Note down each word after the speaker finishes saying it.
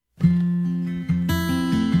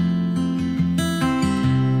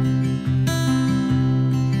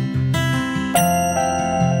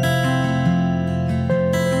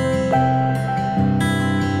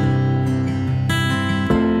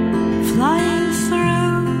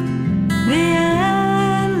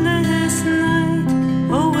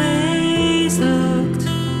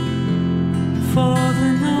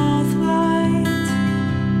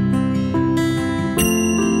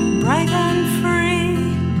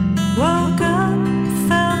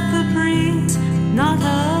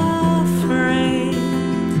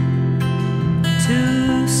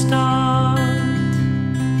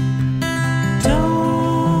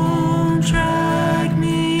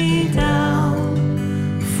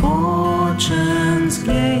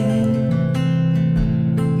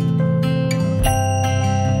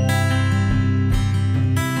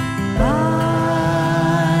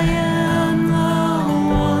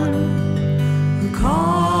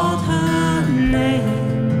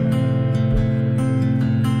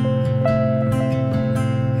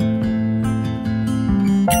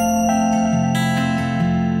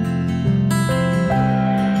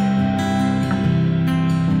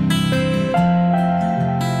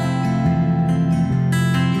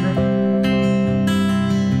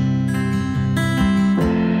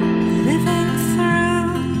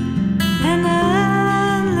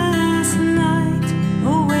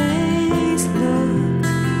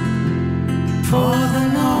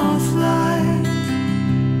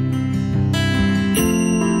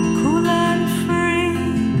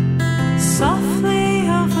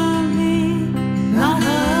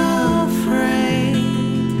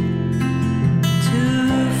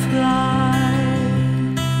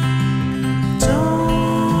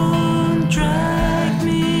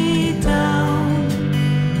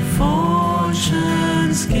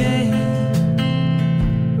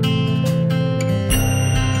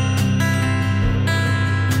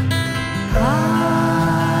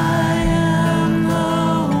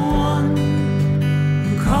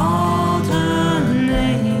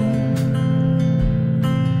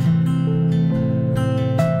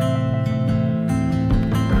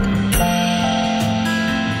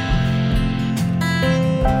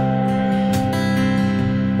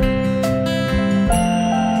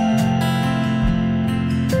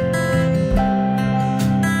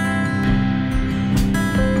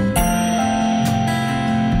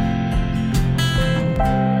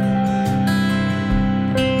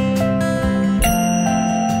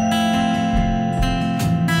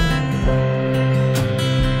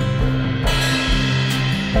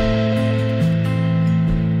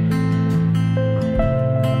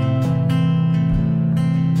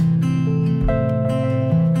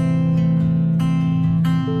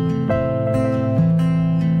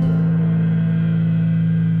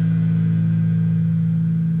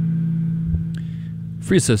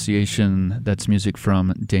Free Association, that's music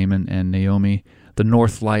from Damon and Naomi. The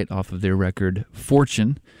North Light off of their record,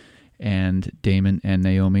 Fortune. And Damon and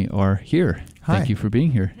Naomi are here. Hi. Thank you for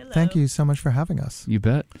being here. Hello. Thank you so much for having us. You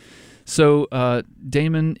bet. So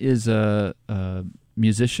Damon is a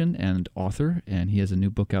musician and author, and he has a new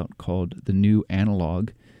book out called The New Analog.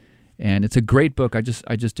 And it's a great book. I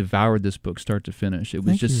just devoured this book start to finish. It was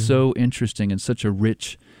Thank just you. so interesting and such a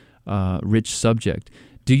rich subject.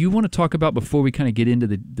 Do you want to talk about, before we kind of get into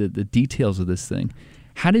the details of this thing,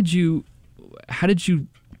 how did you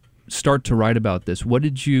start to write about this?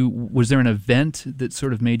 Was there an event that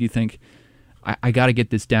sort of made you think, I got to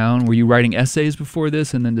get this down? Were you writing essays before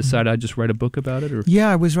this and then decided I'd just write a book about it? Or?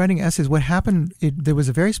 Yeah, I was writing essays. What happened, there was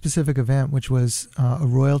a very specific event, which was a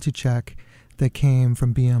royalty check that came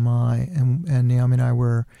from BMI, and Naomi and I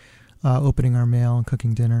were opening our mail and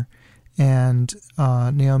cooking dinner. And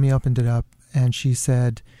Naomi opened it up, and she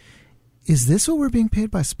said, "Is this what we're being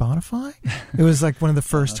paid by Spotify?" It was like one of the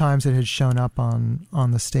first times it had shown up on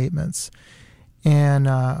the statements. And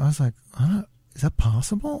I was like, is that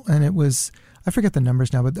possible? And it was, I forget the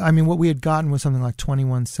numbers now, but I mean, what we had gotten was something like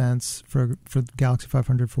 21 cents for Galaxie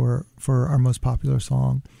 500 for our most popular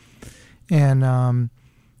song. And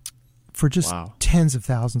for just tens of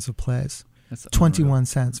thousands of plays. That's 21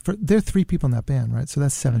 cents. There are 3 people in that band, right? So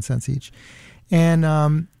that's 7 cents each.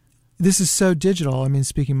 And this is so digital. I mean,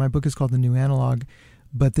 my book is called The New Analog,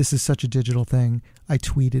 but this is such a digital thing. I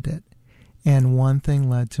tweeted it. And one thing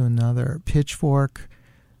led to another. Pitchfork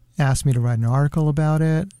asked me to write an article about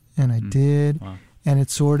it, and I did. Wow. And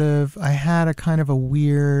it I had a kind of a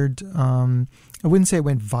weird, I wouldn't say it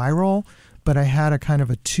went viral, but I had a kind of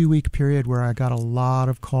a 2-week period where I got a lot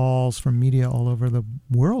of calls from media all over the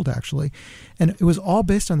world, actually. And it was all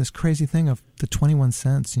based on this crazy thing of the 21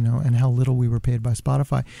 cents, and how little we were paid by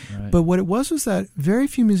Spotify. Right. But what it was that very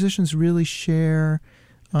few musicians really share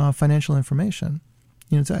financial information.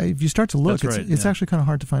 If you start to look, it's actually kind of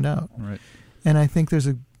hard to find out. Right. And I think there's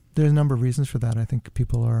a number of reasons for that. I think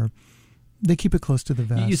people they keep it close to the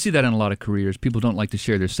vest. You see that in a lot of careers. People don't like to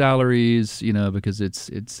share their salaries, because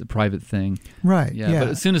it's a private thing. Right. Yeah. But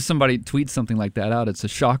as soon as somebody tweets something like that out, it's a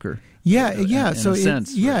shocker. Yeah. In a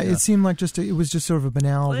sense. It seemed like it was just sort of a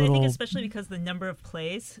banal little. I think especially because the number of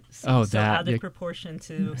plays so out of proportion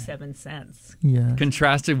to 7 cents. Yeah.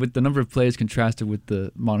 Contrasted with the number of plays, contrasted with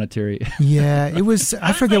the monetary. Yeah. It was.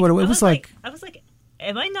 I forget what it was like. I was like,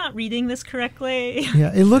 am I not reading this correctly?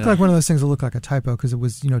 Yeah, it looked like one of those things that looked like a typo because it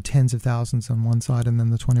was, tens of thousands on one side and then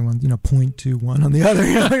the 21, 0.21 on the other.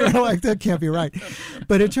 You're like, that can't be right.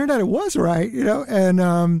 But it turned out it was right,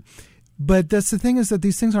 and but that's the thing is that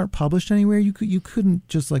these things aren't published anywhere. You couldn't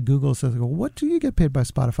just like Google says, what do you get paid by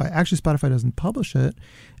Spotify? Actually, Spotify doesn't publish it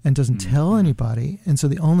and doesn't tell anybody. And so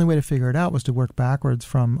the only way to figure it out was to work backwards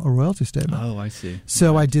from a royalty statement. Oh, I see.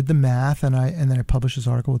 So I did the math and then I published this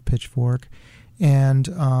article with Pitchfork. And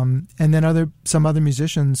then some other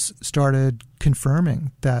musicians started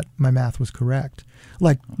confirming that my math was correct,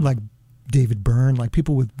 like David Byrne, like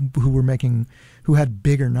people who had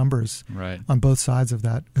bigger numbers on both sides of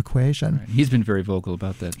that equation. Right. He's been very vocal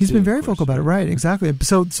about that. He's been very vocal about it, right? Exactly.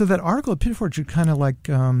 So that article at Pitchfork kind of like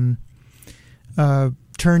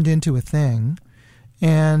turned into a thing.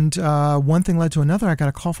 And one thing led to another. I got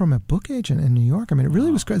a call from a book agent in New York. I mean, it really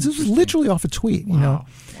was great. This was literally off a tweet, Wow.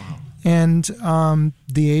 And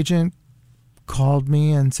the agent called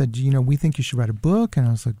me and said, we think you should write a book. And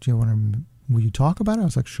I was like, will you talk about it? I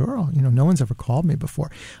was like, sure. No one's ever called me before.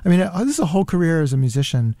 I mean, this is a whole career as a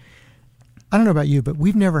musician. I don't know about you, but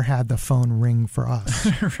we've never had the phone ring for us.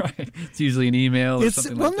 Right. It's usually an email or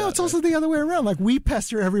something like that. Well, no, it's also the other way around. Like, we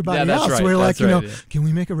pester everybody else. Right. We're like, can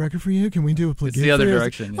we make a record for you? Can we do a plugin? It's the other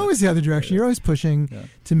direction. Always the other direction. You're always pushing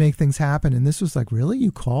to make things happen. And this was like, really?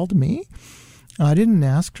 You called me? I didn't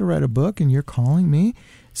ask to write a book, and you're calling me?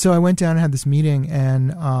 So I went down and had this meeting,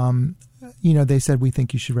 and they said, we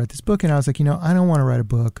think you should write this book. And I was like, I don't want to write a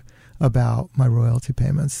book about my royalty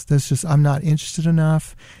payments. I'm not interested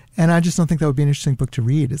enough. And I just don't think that would be an interesting book to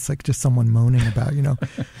read. It's like just someone moaning about,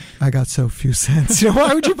 I got so few cents.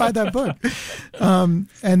 Why would you buy that book?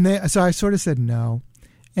 So I sort of said no.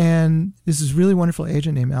 And this is really wonderful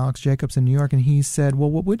agent named Alex Jacobs in New York. And he said, well,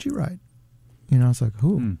 what would you write? I was like,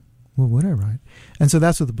 who? What would I write? And so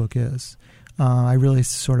that's what the book is. I really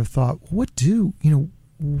sort of thought, what do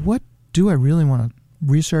I really want to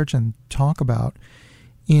research and talk about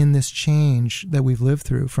in this change that we've lived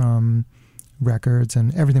through from records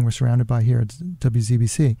and everything we're surrounded by here at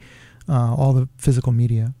WZBC, all the physical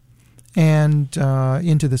media, and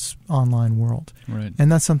into this online world. Right. And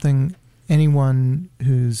that's something anyone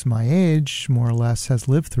who's my age, more or less, has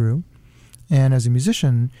lived through. And as a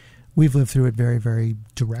musician, we've lived through it very, very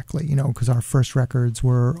directly, because our first records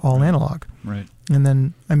were all analog. Right. And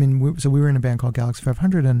then, so we were in a band called Galaxie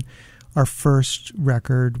 500, and our first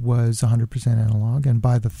record was 100% analog. And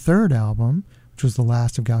by the third album, which was the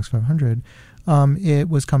last of Galaxie 500, it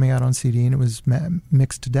was coming out on CD, and it was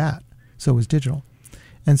mixed to DAT, so it was digital.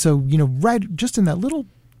 And so, right just in that little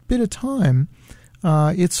bit of time,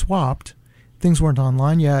 it swapped. Things weren't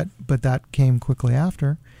online yet, but that came quickly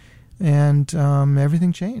after. And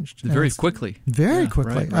everything changed. Very quickly. Very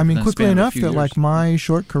quickly. Right. Quickly enough that like my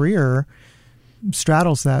short career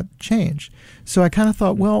straddles that change. So I kind of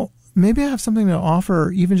thought, well, maybe I have something to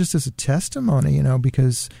offer even just as a testimony,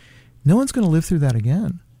 because no one's going to live through that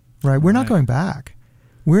again, right? We're not going back.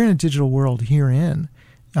 We're in a digital world here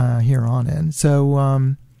on in.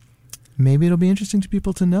 So maybe it'll be interesting to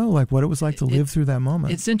people to know like what it was like to live through that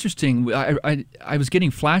moment. It's interesting. I was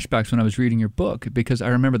getting flashbacks when I was reading your book because I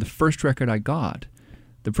remember the first record I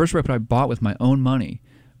bought with my own money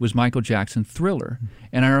was Michael Jackson Thriller.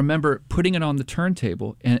 And I remember putting it on the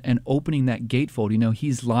turntable and opening that gatefold.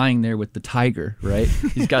 He's lying there with the tiger, right?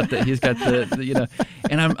 He's got the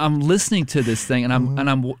and I'm listening to this thing and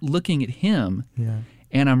I'm looking at him. Yeah.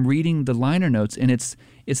 And I'm reading the liner notes, and it's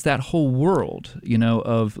that whole world,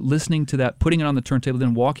 of listening to that, putting it on the turntable,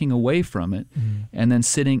 then walking away from it, and then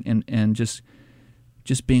sitting and just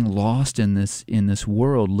being lost in this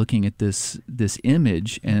world, looking at this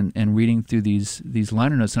image and reading through these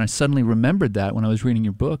liner notes. And I suddenly remembered that when I was reading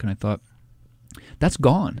your book, and I thought, that's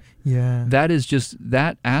gone. Yeah. That is just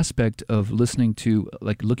that aspect of listening to,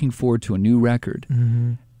 like, looking forward to a new record.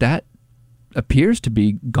 That appears to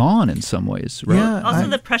be gone in some ways, right? Yeah, also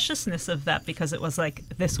the preciousness of that, because it was like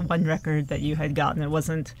this one record that you had gotten. It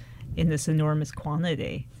wasn't in this enormous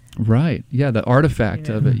quantity. Right. Yeah, the artifact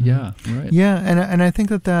of it. Yeah, right. Yeah, and I think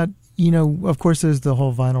that of course there's the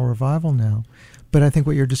whole vinyl revival now, but I think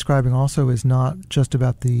what you're describing also is not just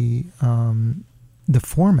about the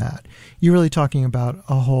format. You're really talking about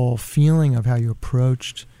a whole feeling of how you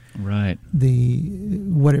approached right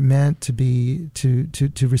what it meant to be to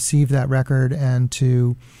receive that record and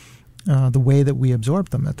to the way that we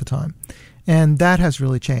absorbed them at the time, and that has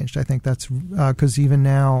really changed. I think that's because even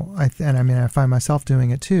now I find myself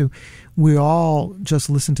doing it too. We all just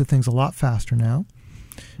listen to things a lot faster now,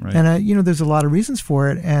 right. And there's a lot of reasons for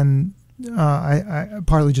it, and I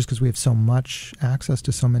partly just because we have so much access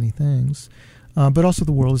to so many things, but also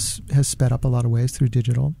the world has sped up a lot of ways through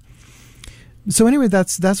digital. So anyway,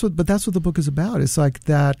 that's what the book is about. It's like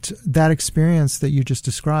that experience that you just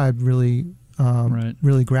described really,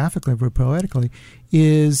 really graphically, very poetically,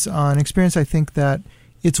 is an experience I think that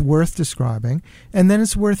it's worth describing, and then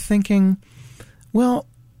it's worth thinking, well,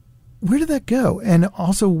 where did that go? And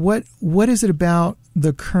also, what is it about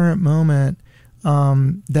the current moment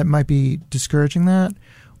that might be discouraging that?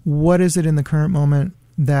 What is it in the current moment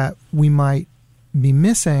that we might be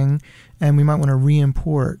missing, and we might want to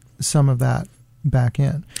re-import some of that back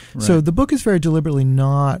in. Right. So the book is very deliberately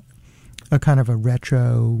not a kind of a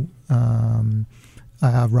retro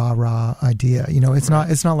rah-rah idea. It's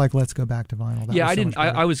not like let's go back to vinyl.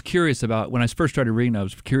 I was curious about, when I first started reading, I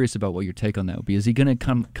was curious about what your take on that would be. Is he going to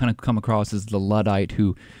come across as the Luddite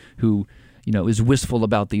who is wistful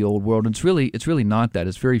about the old world? And it's really not that.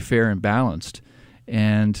 It's very fair and balanced.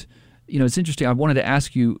 And it's interesting. I wanted to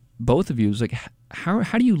ask you, both of you, is like, how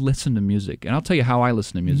do you listen to music? And I'll tell you how I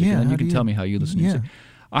listen to music, and then you can tell me how you listen to music.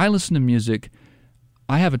 I listen to music.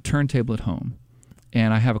 I have a turntable at home,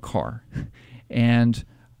 and I have a car. And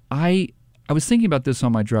I was thinking about this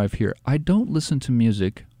on my drive here. I don't listen to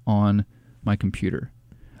music on my computer.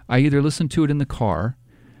 I either listen to it in the car,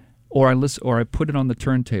 or I put it on the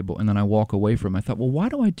turntable, and then I walk away from it. I thought, well, why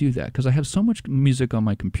do I do that? Because I have so much music on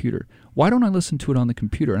my computer. Why don't I listen to it on the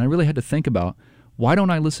computer? And I really had to think about, why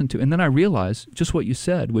don't I listen to it? And then I realized just what you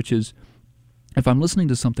said, which is, if I'm listening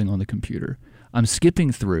to something on the computer, I'm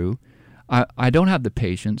skipping through. I don't have the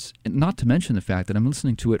patience, and not to mention the fact that I'm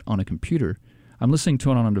listening to it on a computer. I'm listening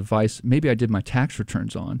to it on a device maybe I did my tax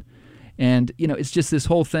returns on. And, it's just this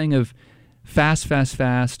whole thing of fast,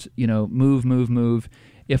 move.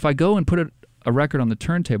 If I go and put a record on the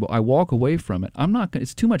turntable, I walk away from it.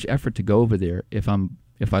 It's too much effort to go over there if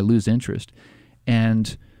I lose interest,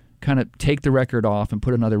 and kind of take the record off and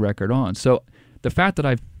put another record on. So the fact that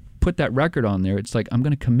I've put that record on there, it's like I'm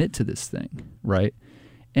going to commit to this thing, right?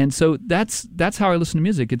 And so that's how I listen to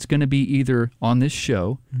music. It's going to be either on this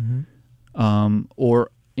show,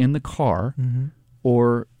 or in the car,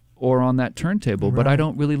 or on that turntable. Right. But I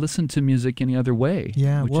don't really listen to music any other way.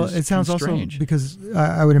 Yeah, which it sounds also strange. Because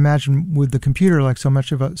I would imagine with the computer, like so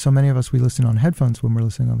many of us, we listen on headphones when we're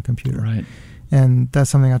listening on the computer. Right. And that's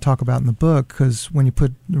something I talk about in the book, because when you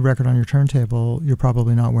put the record on your turntable, you're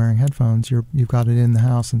probably not wearing headphones. You've got it in the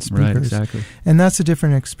house and speakers. Right, exactly. And that's a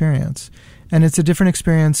different experience. And it's a different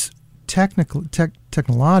experience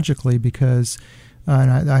technologically, because,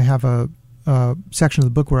 and I have a section of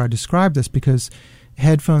the book where I describe this, because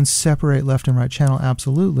headphones separate left and right channel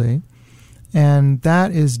absolutely. And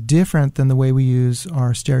that is different than the way we use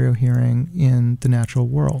our stereo hearing in the natural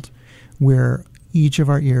world, where each of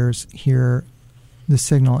our ears hear the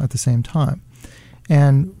signal at the same time.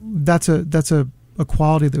 And that's a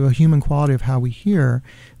quality, a human quality of how we hear,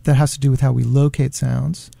 that has to do with how we locate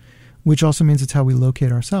sounds, which also means it's how we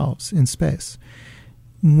locate ourselves in space.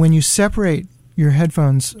 When you separate your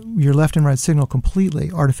headphones, your left and right signal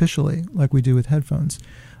completely, artificially, like we do with headphones,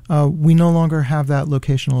 we no longer have that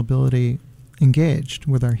locational ability engaged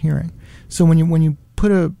with our hearing. So when you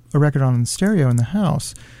put a record on in stereo in the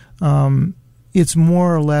house, it's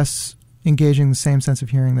more or less engaging the same sense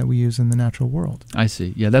of hearing that we use in the natural world. I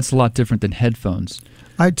see. Yeah, that's a lot different than headphones.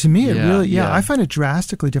 To me, it really, I find it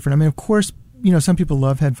drastically different. I mean, of course, some people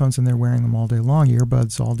love headphones and they're wearing them all day long,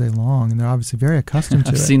 earbuds all day long, and they're obviously very accustomed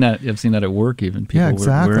to it. I've seen that at work even. People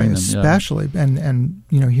exactly. wearing them. Especially, and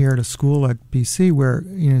here at a school like BC, where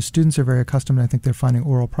students are very accustomed. I think they're finding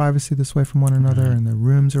oral privacy this way from one another, and their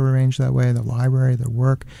rooms are arranged that way, the library, their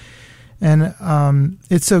work, and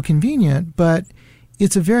it's so convenient. But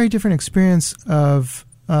it's a very different experience of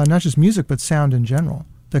not just music but sound in general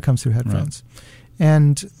that comes through headphones. Right.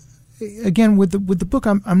 And again, with the book,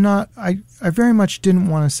 I very much didn't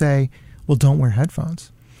want to say, well, don't wear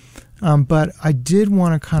headphones. But I did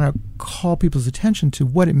want to kind of call people's attention to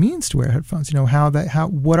what it means to wear headphones.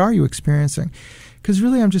 What are you experiencing? Because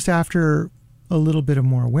really, I'm just after a little bit of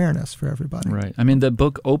more awareness for everybody. Right. I mean, the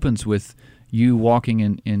book opens with you walking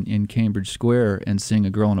in Cambridge Square and seeing a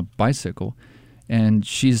girl on a bicycle, and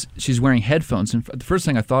she's wearing headphones. And the first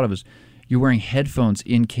thing I thought of is, you're wearing headphones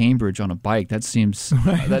in Cambridge on a bike. That seems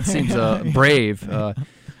brave.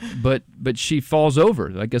 But she falls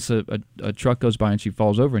over. I guess a truck goes by and she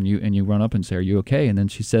falls over, and you run up and say, "Are you okay?" And then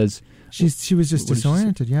she says, she was just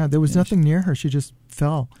disoriented. Yeah, there was nothing near her. She just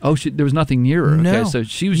fell. Oh, there was nothing near her. No. Okay, so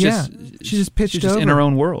she was she just pitched over. In her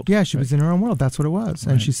own world. Yeah, she was in her own world. That's what it was.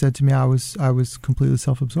 Right. And she said to me, I was completely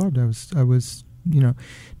self-absorbed. I was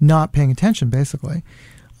not paying attention basically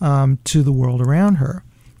to the world around her.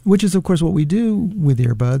 Which is, of course, what we do with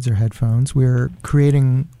earbuds or headphones. We're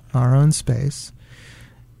creating our own space.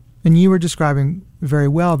 And you were describing very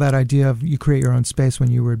well that idea of you create your own space when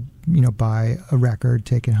you would, buy a record,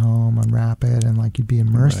 take it home, unwrap it, and like you'd be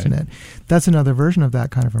immersed in it. That's another version of that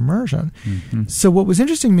kind of immersion. Mm-hmm. So what was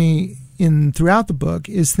interesting to me throughout the book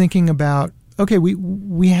is thinking about, okay,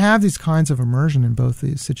 we have these kinds of immersion in both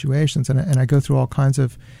these situations. And I go through all kinds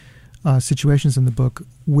of situations in the book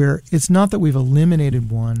where it's not that we've eliminated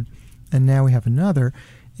one and now we have another,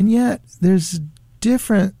 and yet there's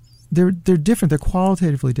different. They're different. They're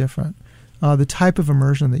qualitatively different. The type of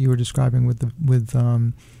immersion that you were describing with the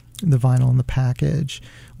vinyl and the package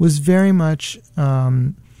was very much,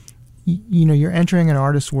 you're entering an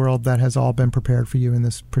artist's world that has all been prepared for you in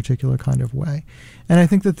this particular kind of way, and I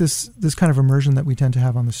think that this kind of immersion that we tend to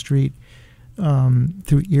have on the street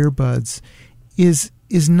through earbuds is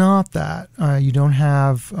not that. You don't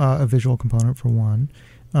have a visual component for one.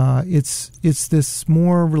 It's this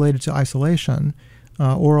more related to isolation,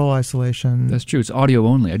 oral isolation. That's true. It's audio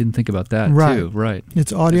only. I didn't think about that too. Right.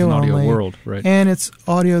 It's audio only. It's an audio world. Right. And it's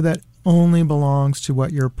audio that only belongs to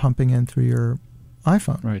what you're pumping in through your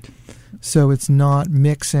iPhone. Right. So it's not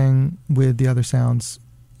mixing with the other sounds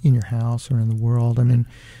in your house or in the world. I mean,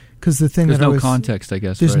 because the thing there's no context, I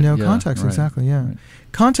guess. There's no context, exactly. Yeah, right.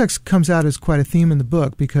 Context comes out as quite a theme in the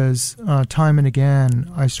book because time and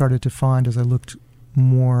again I started to find, as I looked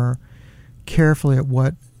more carefully at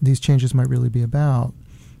what these changes might really be about,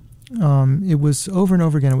 it was over and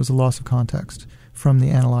over again. It was a loss of context from the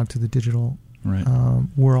analog to the digital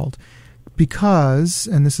world, because,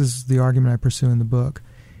 and this is the argument I pursue in the book,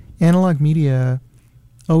 analog media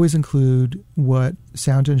always include what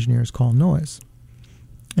sound engineers call noise.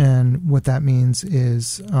 And what that means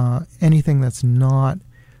is anything that's not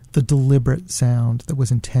the deliberate sound that was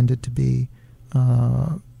intended to be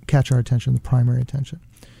catch our attention, the primary attention.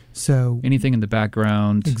 So anything in the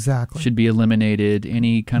background should be eliminated.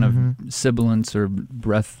 Any kind of sibilance or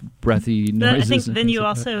breathy noises. But I think then you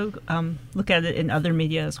also look at it in other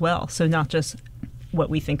media as well. So not just what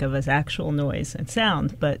we think of as actual noise and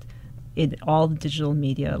sound, but in all the digital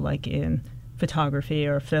media, like in photography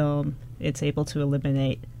or film, it's able to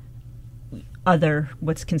eliminate other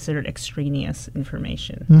what's considered extraneous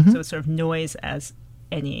information. So it's sort of noise as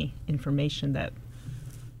any information that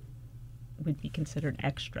would be considered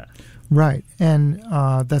extra. Right, and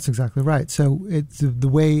that's exactly right. So the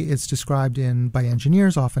way it's described by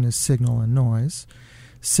engineers often is signal and noise.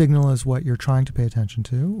 Signal is what you're trying to pay attention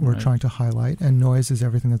to or trying to highlight, and noise is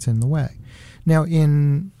everything that's in the way. Now,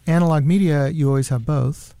 in analog media, you always have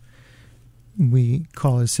both. We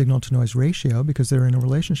call it a signal-to-noise ratio because they're in a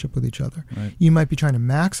relationship with each other. Right. You might be trying to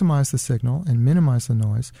maximize the signal and minimize the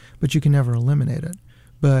noise, but you can never eliminate it.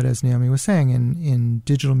 But as Naomi was saying, in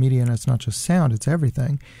digital media, and it's not just sound, it's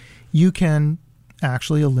everything, you can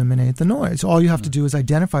actually eliminate the noise. All you have to do is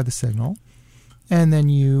identify the signal, and then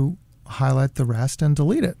you highlight the rest and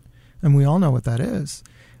delete it. And we all know what that is.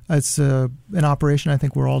 It's an operation I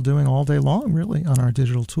think we're all doing all day long, really, on our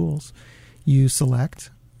digital tools. You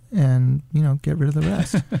select and, get rid of the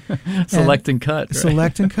rest. Select and cut. Right?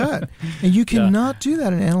 Select and cut. And you cannot do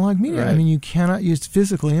that in analog media. Right. I mean, you cannot. It's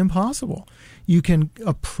physically impossible. You can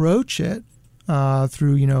approach it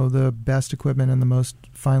through, the best equipment and the most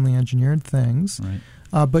finely engineered things.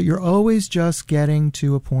 Right. But you're always just getting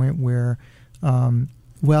to a point where it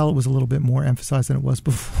was a little bit more emphasized than it was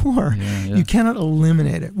before. Yeah. You cannot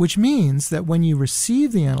eliminate it, which means that when you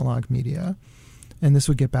receive the analog media, and this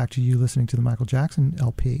would get back to you listening to the Michael Jackson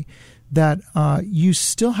LP, that you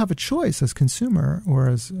still have a choice as consumer or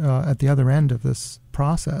as at the other end of this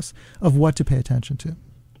process of what to pay attention to,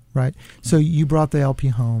 right? So you brought the LP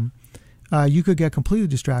home. You could get completely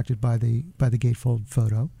distracted by the gatefold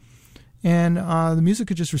photo. And the music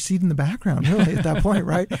could just recede in the background, really, at that point,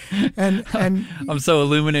 right? And I'm so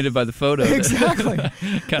illuminated by the photo. Exactly.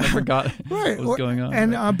 Kind of forgot what was going on.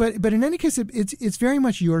 And but in any case, it's very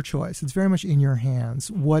much your choice. It's very much in your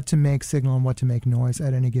hands what to make signal and what to make noise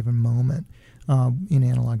at any given moment in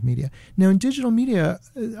analog media. Now, in digital media,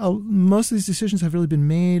 most of these decisions have really been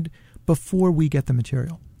made before we get the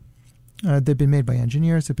material. They've been made by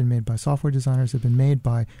engineers, they've been made by software designers, they've been made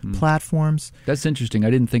by platforms. That's interesting.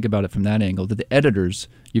 I didn't think about it from that angle. That the editors,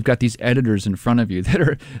 you've got these editors in front of you that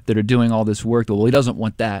are doing all this work. Well, he doesn't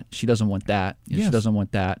want that. She doesn't want that. Yes. She doesn't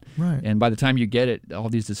want that. Right. And by the time you get it, all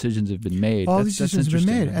these decisions have been made. All these decisions have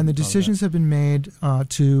been made, and the decisions have been made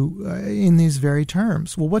in these very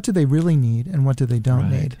terms. Well, what do they really need, and what do they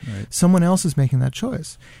don't need? Right. Someone else is making that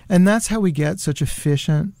choice, and that's how we get such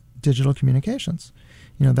efficient digital communications.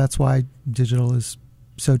 That's why digital is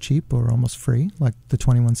so cheap or almost free, like the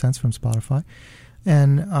 21 cents from Spotify.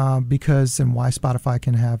 And why Spotify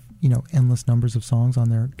can have, endless numbers of songs on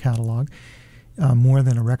their catalog, more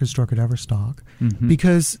than a record store could ever stock,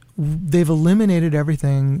 because they've eliminated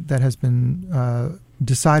everything that has been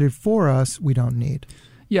decided for us we don't need.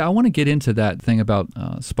 Yeah, I want to get into that thing about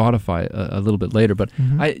Spotify a little bit later, but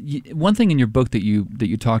one thing in your book that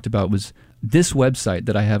you talked about was this website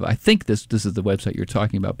that I have. I think this is the website you're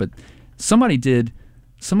talking about, but somebody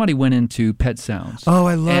went into Pet Sounds. Oh,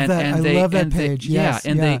 I love that. I love that page.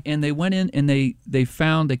 They went in and they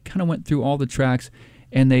kind of went through all the tracks,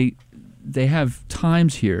 and they have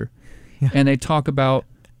times here, and they talk about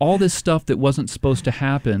all this stuff that wasn't supposed to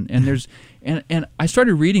happen, and there's and I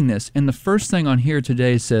started reading this, and the first thing on here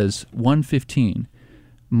today says 1:15.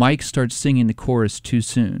 Mike starts singing the chorus too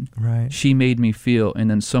soon. Right. She made me feel, and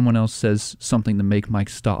then someone else says something to make Mike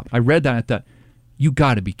stop. I read that, I thought, you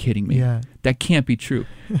got to be kidding me. Yeah. That can't be true.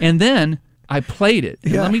 And then I played it.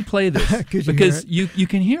 And let me play this because you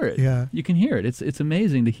can hear it. Yeah. You can hear it. It's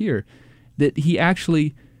amazing to hear that he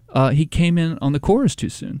actually he came in on the chorus too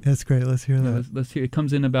soon. That's great. Let's hear that. Let's hear. It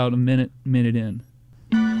comes in about a minute in.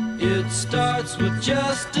 It starts with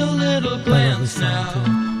just a little glance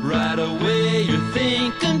now. Right away you're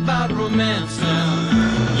thinking about romance now.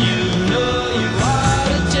 You know you ought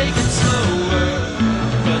to take it slower,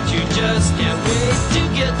 but you just can't wait to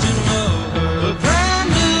get to know her. A brand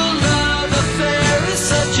new love affair is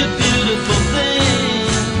such a beautiful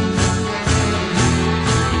thing,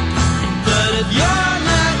 but if you're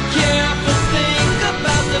not careful, think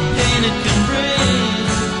about the pain it can bring.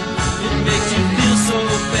 It makes you feel so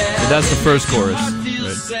bad. So that's the first chorus.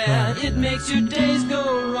 Sad. It makes your days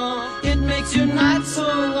go wrong. It makes your nights so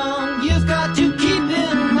long. You've got to keep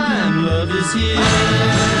in mind love is here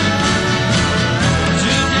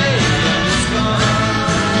today and it's gone.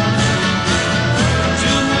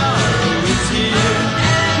 Tomorrow it's here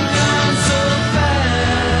and gone so fast.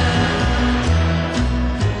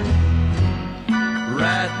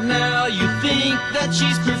 Right now you think that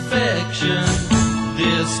she's perfection.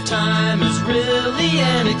 This time is really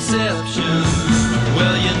an exception.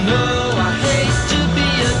 Well, you know I hate to be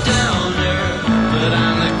a downer, but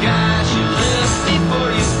I'm the guy she left before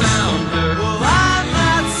you found her. Well, I'm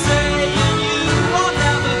not saying you won't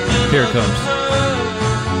have a good Here it comes.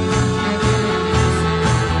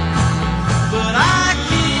 but I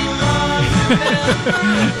keep on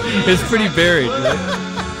It's pretty buried. Right?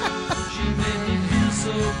 She made me feel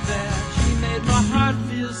so bad. She made my heart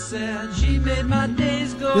feel sad. She made my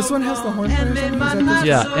days go. This one has the horn players in it? Is that this?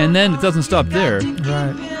 Yeah, and then it doesn't stop there.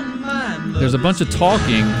 Right. There's a bunch of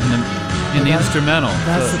talking in the instrumental.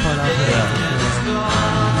 That's the part I heard. Yeah.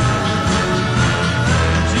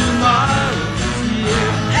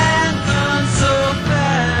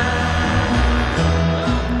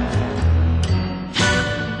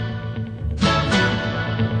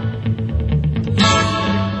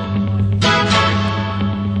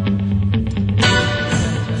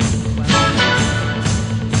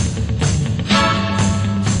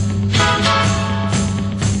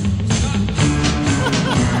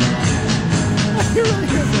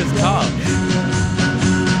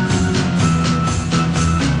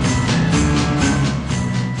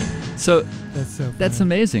 So that's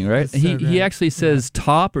amazing, right? That's so He actually says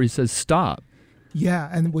top or he says stop. Yeah,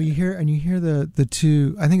 and you hear the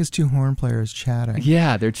two. I think it's two horn players chatting.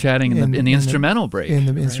 Yeah, they're chatting in the instrumental break. In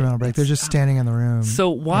the instrumental break, they're just standing in the room. So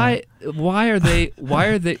why are they?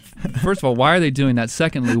 First of all, why are they doing that?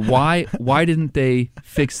 Secondly, why didn't they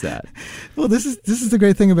fix that? Well, this is the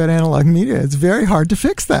great thing about analog media. It's very hard to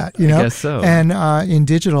fix that. I guess so. And in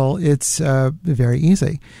digital, it's very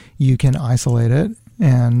easy. You can isolate it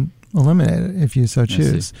and eliminate it if you so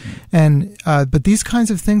choose. And but these kinds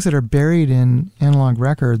of things that are buried in analog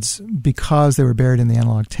records because they were buried in the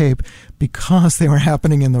analog tape, because they were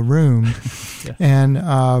happening in the room, and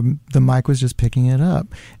the mic was just picking it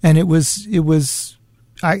up. And it was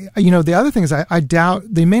the other thing is I doubt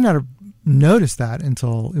they may not have noticed that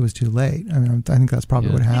until it was too late. I mean, I think that's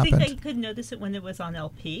probably what happened. Do you think they could notice it when it was on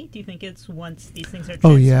LP? Do you think it's once these things are transferred?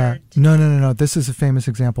 Oh yeah, no. This is a famous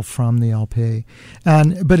example from the LP,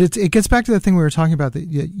 but it gets back to the thing we were talking about, that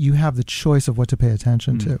you have the choice of what to pay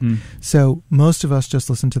attention to. So most of us just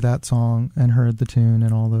listened to that song and heard the tune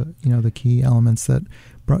and all the the key elements that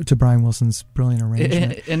to Brian Wilson's brilliant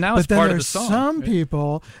arrangement. And now it's part of the song. But then there's some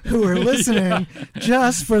people who are listening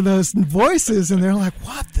just for those voices, and they're like,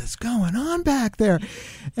 what is going on back there?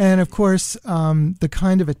 And of course, the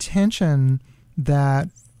kind of attention that,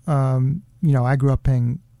 I grew up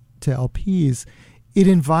paying to LPs, it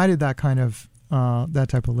invited that kind of that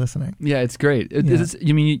type of listening. Yeah, it's great.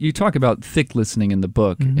 You talk about thick listening in the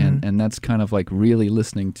book, and that's kind of like really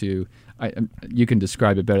listening to, you can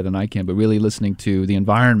describe it better than I can, but really listening to the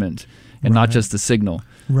environment and not just the signal.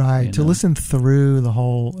 Right, to listen through the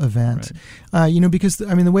whole event. Right. Because,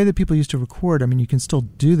 the way that people used to record, you can still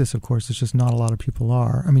do this, of course, it's just not a lot of people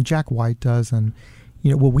are. Jack White does, and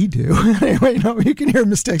we do. Anyway, you can hear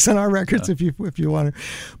mistakes on our records if you want to.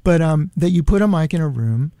 But that you put a mic in a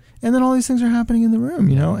room, and then all these things are happening in the room,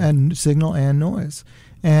 and signal and noise,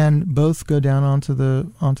 and both go down onto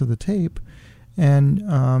the tape,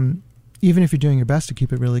 and even if you're doing your best to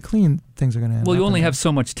keep it really clean, things are going to end up. Well, you only have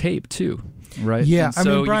so much tape too, right? Yeah,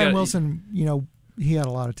 so Brian Wilson, he had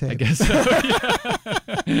a lot of tape. I guess so.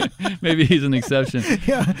 Yeah. Maybe he's an exception.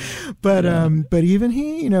 Yeah, but even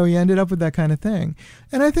he ended up with that kind of thing,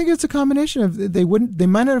 and I think it's a combination of they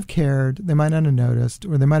might not have cared, they might not have noticed,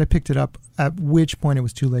 or they might have picked it up at which point it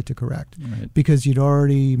was too late to correct, because you'd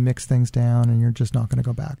already mixed things down, and you're just not going to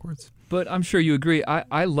go backwards. But I'm sure you agree.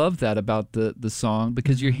 I love that about the song,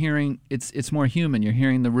 because you're hearing it's more human. You're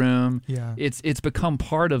hearing the room. Yeah. It's become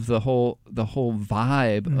part of the whole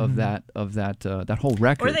vibe of that whole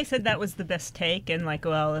record. Or they said that was the best take, and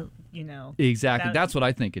Exactly. That's what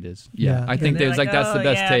I think it is. Yeah. I think there's that's the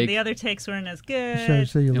best yeah, take. The other takes weren't as good.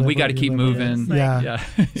 So you and we got to keep moving. Yeah.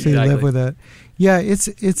 Exactly. So you live with it. Yeah. It's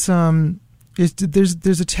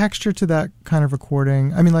there's a texture to that kind of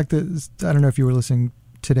recording. I don't know if you were listening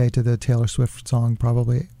today to the Taylor Swift song,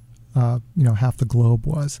 probably half the globe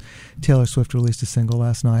was. Taylor Swift released a single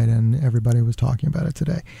last night, and everybody was talking about it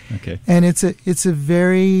today. Okay. And it's a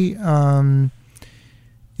very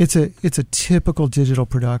it's a typical digital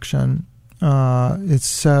production.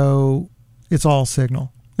 It's all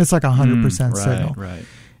signal. It's like 100% signal. Right.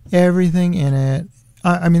 Everything in it.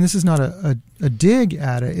 This is not a dig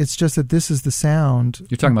at it. It's just that this is the sound.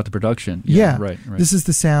 You're talking about the production. Yeah. Right. This is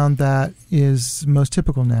the sound that is most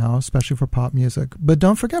typical now, especially for pop music. But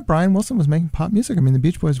don't forget, Brian Wilson was making pop music. The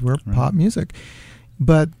Beach Boys were pop music.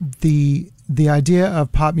 But the idea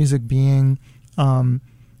of pop music being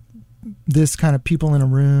this kind of people in a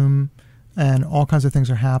room, and all kinds of things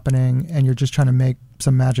are happening, and you're just trying to make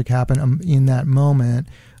some magic happen in that moment,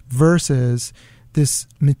 versus this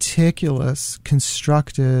meticulous,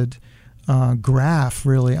 constructed graph,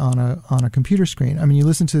 really, on a computer screen. You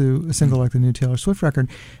listen to a single like the new Taylor Swift record,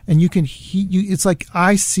 and you can it's like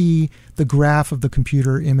I see the graph of the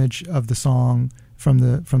computer image of the song from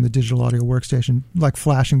the digital audio workstation, like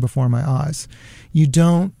flashing before my eyes. You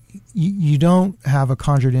don't have a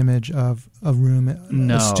conjured image of a room,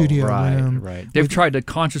 a studio room. Right. They've tried to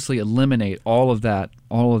consciously eliminate all of that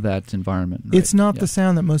environment. Right? It's not the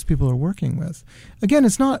sound that most people are working with. Again,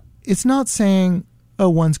 it's not saying, oh,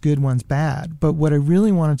 one's good, one's bad. But what I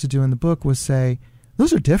really wanted to do in the book was say,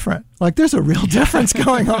 those are different. Like, there's a real difference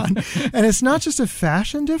going on. And it's not just a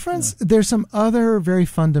fashion difference. Yeah. There's some other very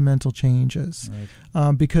fundamental changes.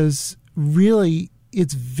 Right. Because really,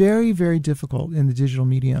 it's very, very difficult in the digital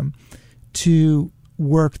medium to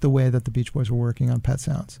work the way that the Beach Boys were working on Pet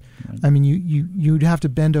Sounds. Right. I mean, you'd have to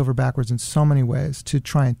bend over backwards in so many ways to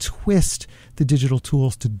try and twist the digital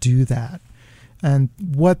tools to do that. And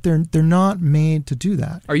what they're not made to do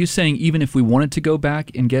that. Are you saying even if we wanted to go back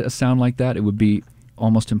and get a sound like that, it would be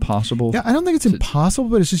almost impossible? Yeah, I don't think it's impossible,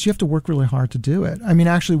 but it's just you have to work really hard to do it. I mean,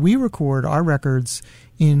 actually, we record our records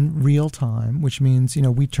in real time, which means,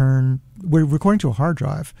 we're recording to a hard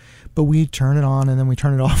drive, but we turn it on and then we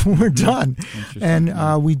turn it off when we're done.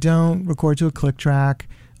 And we don't record to a click track.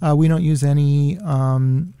 We don't use any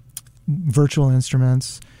virtual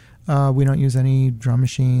instruments. We don't use any drum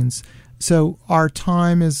machines. So our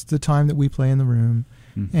time is the time that we play in the room,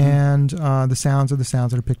 and the sounds are the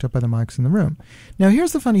sounds that are picked up by the mics in the room. Now,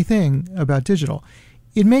 here's the funny thing about digital.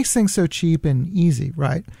 It makes things so cheap and easy,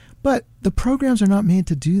 right? But the programs are not made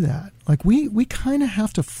to do that. Like, we kind of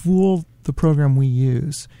have to fool the program we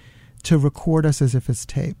use to record us as if it's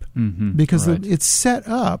tape. Because it's set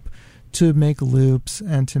up to make loops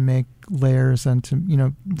and to make layers and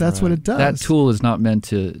to, that's what it does. That tool is not meant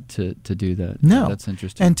to do that. No. That's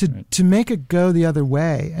interesting. And to make it go the other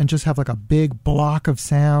way and just have like a big block of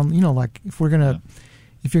sound, like if you're going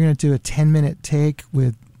to do a 10-minute take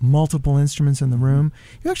with multiple instruments in the room,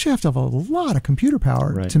 you actually have to have a lot of computer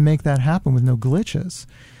power to make that happen with no glitches.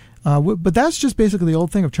 But that's just basically the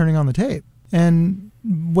old thing of turning on the tape. And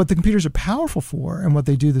what the computers are powerful for, and what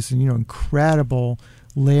they do, this incredible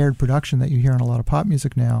layered production that you hear in a lot of pop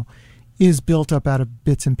music now, is built up out of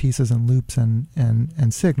bits and pieces and loops and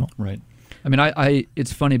signal. Right. I mean,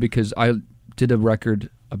 it's funny because I did a record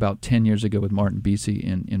about 10 years ago with Martin Beasy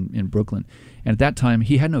in Brooklyn. And at that time,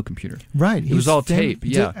 he had no computer. Right. It was all tape.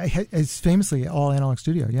 Yeah. It's famously all analog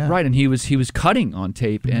studio. Yeah. Right. And he was cutting on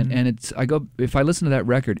tape. And if I listen to that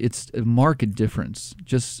record, it's a marked difference.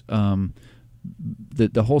 Just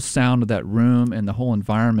the whole sound of that room and the whole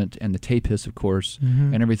environment and the tape hiss, of course,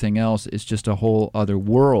 and everything else is just a whole other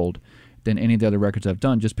world than any of the other records I've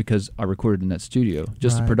done, just because I recorded in that studio,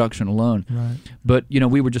 just the production alone. Right. But,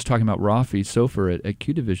 we were just talking about Rafi Sofer at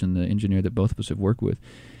Q Division, the engineer that both of us have worked with.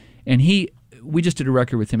 And we just did a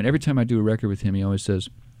record with him, and every time I do a record with him, he always says,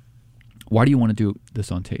 why do you want to do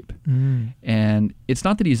this on tape? And it's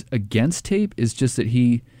not that he's against tape, it's just that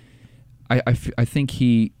I think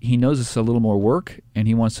he knows it's a little more work, and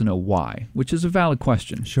he wants to know why, which is a valid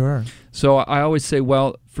question. Sure. So I always say,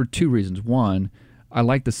 well, for two reasons. One, I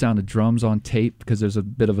like the sound of drums on tape because there's a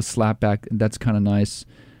bit of a slapback, and that's kind of nice.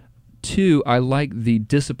 Two, I like the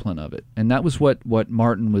discipline of it, and that was what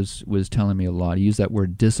Martin was telling me a lot. He used that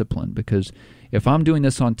word discipline, because if I'm doing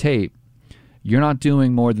this on tape, you're not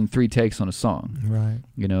doing more than 3 takes on a song. Right.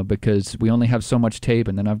 Because we only have so much tape,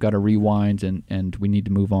 and then I've got to rewind, and we need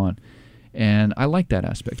to move on. And I like that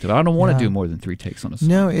aspect of it. I don't want to do more than 3 takes on a song.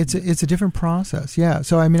 No, it's a different process. Yeah.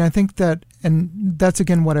 So I mean, I think that, and that's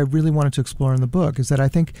again what I really wanted to explore in the book, is that I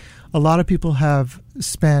think a lot of people have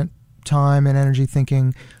spent time and energy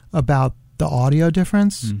thinking about the audio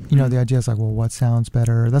difference. The idea is like, well, what sounds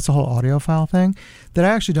better? That's the whole audiophile thing that I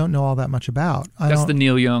actually don't know all that much about. That's the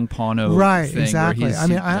Neil Young Pono thing. Right, exactly. I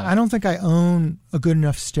mean, I don't think I own a good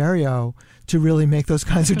enough stereo to really make those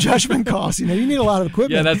kinds of judgment calls. You need a lot of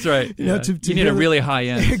equipment. Yeah, that's right. You need a really high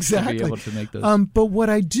end exactly. to be able to make those. But what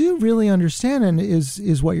I do really understand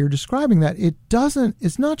is what you're describing, that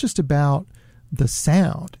it's not just about the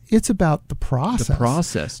sound. It's about the process. The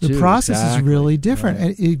process, too. The process is really different.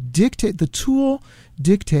 Right. And the tool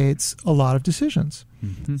dictates a lot of decisions.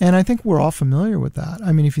 And I think we're all familiar with that.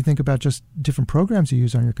 I mean, if you think about just different programs you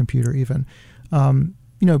use on your computer even,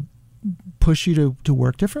 push you to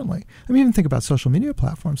work differently. I mean, even think about social media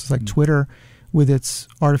platforms. It's like Twitter with its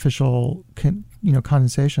artificial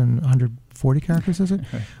condensation, 140 characters, is it?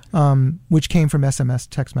 Which came from SMS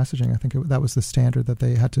text messaging. I think that was the standard that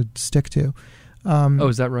they had to stick to.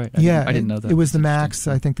 Is that right? I didn't know that. It was the max,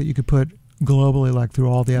 I think, that you could put globally, like through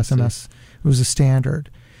all the SMS. It was a standard.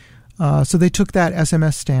 So they took that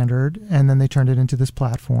SMS standard and then they turned it into this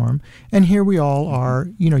platform. And here we all are,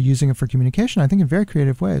 using it for communication, I think in very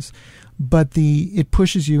creative ways. But it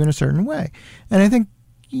pushes you in a certain way. And I think,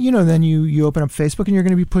 then you open up Facebook and you're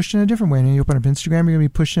going to be pushed in a different way, and you open up Instagram, you're going to be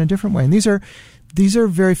pushed in a different way. And these are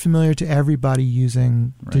very familiar to everybody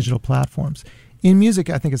using digital platforms. In music,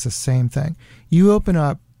 I think it's the same thing. You open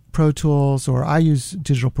up Pro Tools, or I use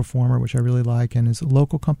Digital Performer, which I really like, and is a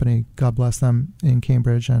local company, God bless them, in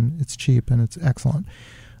Cambridge, and it's cheap and it's excellent.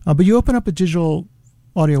 But you open up a digital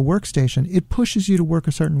audio workstation, it pushes you to work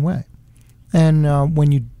a certain way. And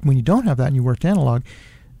when you don't have that and you worked analog,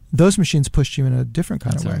 those machines pushed you in a different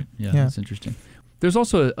kind of way. Right. Yeah, that's interesting. There's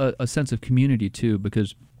also a sense of community too,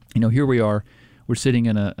 because here we are. We're sitting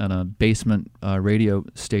in a basement radio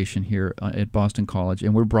station here at Boston College,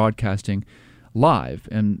 and we're broadcasting live.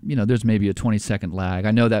 And there's maybe a 20-second lag.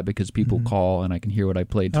 I know that because people call, and I can hear what I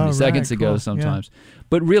played 20 seconds ago sometimes. Yeah.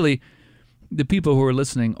 But really, the people who are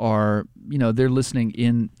listening are, they're listening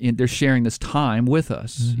in they're sharing this time with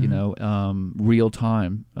us. Real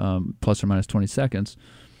time, plus or minus 20 seconds.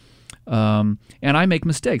 And I make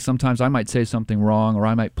mistakes. Sometimes I might say something wrong, or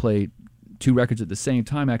I might play 2 records at the same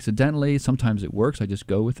time accidentally. Sometimes it works. I just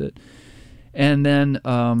go with it. And then,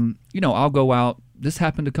 I'll go out. This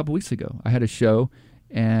happened a couple weeks ago. I had a show,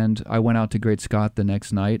 and I went out to Great Scott the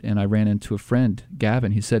next night, and I ran into a friend,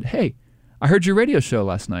 Gavin. He said, "Hey, I heard your radio show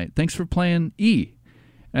last night. Thanks for playing E."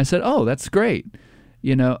 And I said, "Oh, that's great."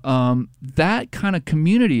 That kind of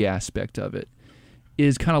community aspect of it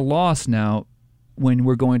is kind of lost now when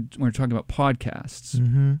we're talking about podcasts.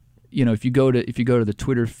 Mm-hmm. If you go to the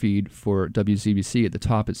Twitter feed for WZBC, at the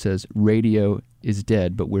top it says "Radio is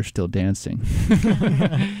dead, but we're still dancing."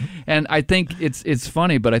 And I think it's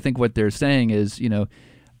funny, but I think what they're saying is,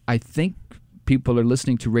 I think people are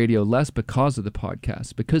listening to radio less because of the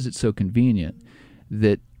podcast, because it's so convenient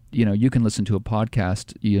that you can listen to a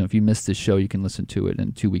podcast. If you miss this show, you can listen to it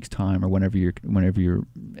in 2 weeks' time or whenever you're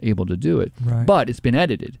able to do it. Right. But it's been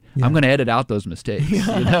edited. Yeah. I'm going to edit out those mistakes.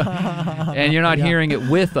 And you're not hearing it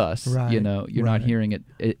with us. Right. You're not hearing it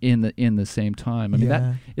in the same time. I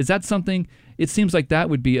mean, is that something? It seems like that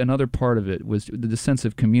would be another part of it, was the sense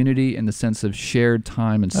of community and the sense of shared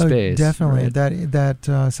time and space. Definitely, right?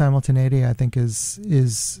 that simultaneity, I think,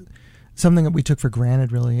 is something that we took for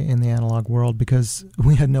granted, really, in the analog world, because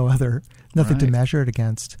we had nothing to measure it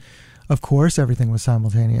against. Of course, everything was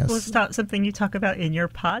simultaneous. Well, it's not something you talk about in your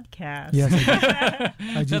podcast. Yes,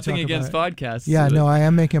 I do. Nothing against podcasts. Yeah, no, I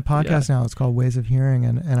am making a podcast now. It's called Ways of Hearing,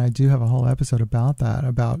 and I do have a whole episode about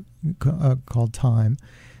that, called Time,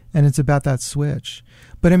 and it's about that switch.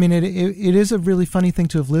 But I mean, it is a really funny thing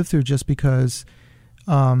to have lived through, just because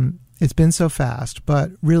it's been so fast.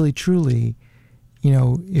 But really, truly,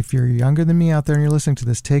 if you're younger than me out there and you're listening to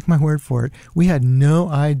this, take my word for it. We had no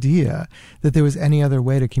idea that there was any other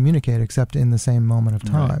way to communicate except in the same moment of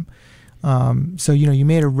time. Right. So, you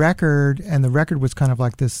made a record, and the record was kind of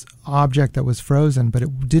like this object that was frozen, but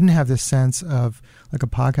it didn't have this sense of, like a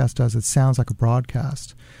podcast does. It sounds like a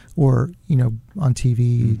broadcast, or, on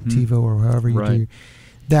TV, TiVo, or however you do,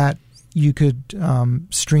 that you could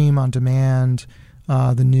stream on demand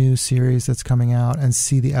the new series that's coming out and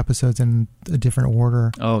see the episodes in a different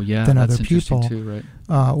order than other people, too,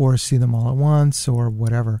 right? Or see them all at once, or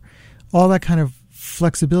whatever. All that kind of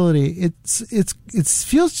flexibility. It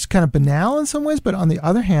feels kind of banal in some ways, but on the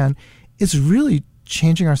other hand, it's really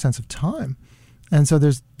changing our sense of time. And so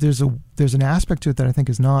there's an aspect to it that I think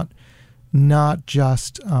is not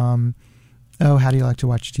just how do you like to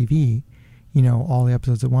watch TV? All the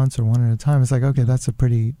episodes at once or one at a time. It's like, okay, that's a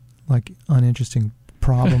pretty uninteresting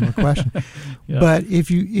problem or question. But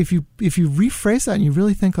if you rephrase that and you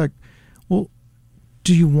really think like, well,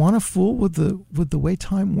 do you want to fool with the way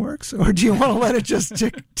time works, or do you want to let it just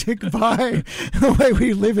tick by the way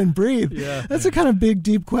we live and breathe? Yeah. That's a kind of big,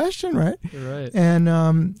 deep question, right? Right. And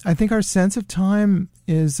I think our sense of time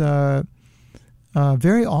is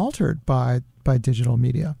very altered by digital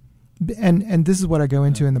media. And this is what I go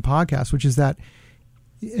into in the podcast, which is that,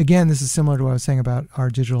 again, this is similar to what I was saying about our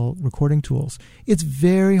digital recording tools. It's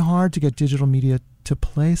very hard to get digital media to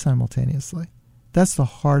play simultaneously. That's the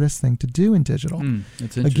hardest thing to do in digital.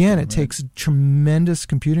 Again, it takes tremendous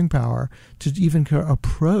computing power to even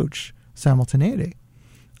approach simultaneity.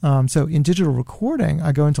 So in digital recording,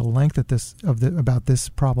 I go into length about this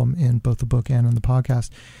problem in both the book and in the podcast.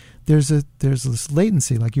 There's this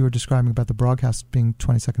latency, like you were describing about the broadcast being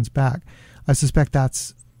 20 seconds back. I suspect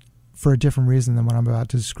that's for a different reason than what I'm about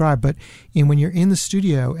to describe. But when you're in the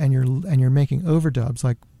studio and you're making overdubs,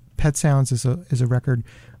 like Pet Sounds is a record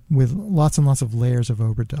with lots and lots of layers of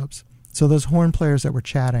overdubs. So those horn players that were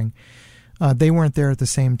chatting, they weren't there at the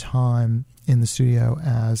same time in the studio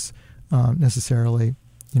as necessarily,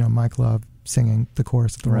 Mike Love singing the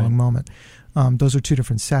chorus at the wrong moment. Those are two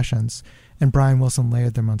different sessions, and Brian Wilson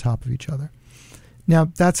layered them on top of each other. Now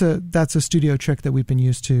that's a studio trick that we've been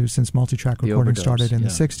used to since multi-track recording started in the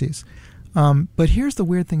 60s. But here's the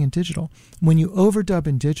weird thing in digital: when you overdub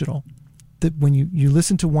in digital, that when you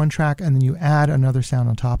listen to one track and then you add another sound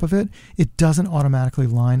on top of it, it doesn't automatically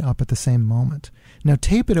line up at the same moment. Now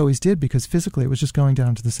tape it always did, because physically it was just going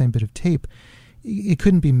down to the same bit of tape. It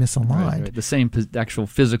couldn't be misaligned. Right. The same actual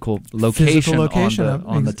physical location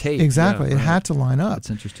on the tape. Exactly. Yeah, it had to line up. That's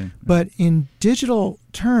interesting. But in digital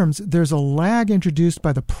terms, there's a lag introduced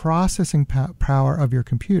by the processing power of your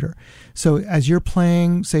computer. So as you're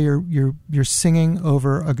playing, say you're singing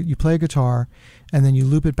over, you play a guitar, and then you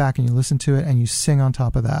loop it back and you listen to it and you sing on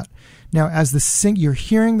top of that. Now, as you're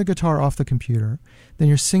hearing the guitar off the computer, then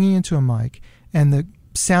you're singing into a mic, and the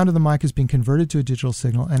sound of the mic is being converted to a digital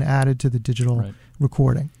signal and added to the digital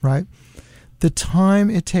recording, right? The time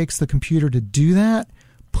it takes the computer to do that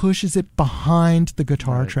pushes it behind the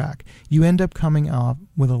guitar track. You end up coming up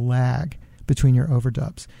with a lag between your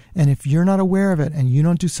overdubs. And if you're not aware of it and you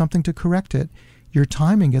don't do something to correct it, your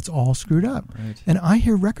timing gets all screwed up. Right. And I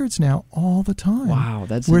hear records now all the time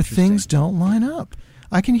where things don't line up.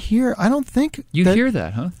 I can hear, I don't think... You hear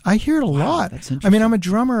that, huh? I hear it a lot. That's interesting. I mean, I'm a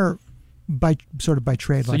drummer by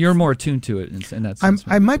trade. So you're more attuned to it in that sense.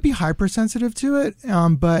 I might be hypersensitive to it,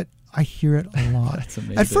 but I hear it a lot. That's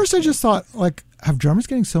amazing. At first, I just thought, like, have drummers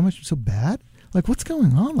getting so bad? Like, what's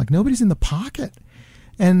going on? Like, nobody's in the pocket.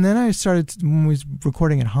 And then I started, when we was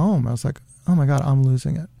recording at home, I was like, oh my God, I'm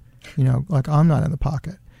losing it. You know, like, I'm not in the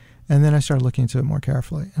pocket. And then I started looking into it more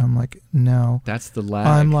carefully. And I'm like, no. That's the lag.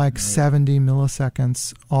 I'm like 70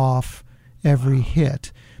 milliseconds off every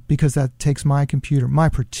hit, because that takes my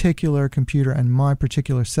particular computer and my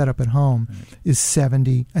particular setup at home is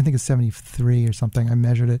 70, I think it's 73 or something, I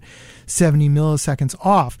measured it, 70 milliseconds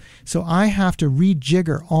off. So I have to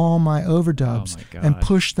rejigger all my overdubs and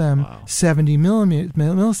push them 70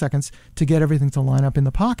 milliseconds to get everything to line up in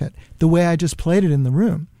the pocket, the way I just played it in the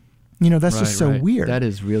room. You know, that's just so weird. That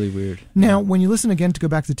is really weird. Now, when you listen again, to go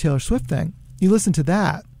back to the Taylor Swift thing, you listen to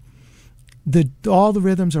that, all the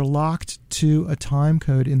rhythms are locked to a time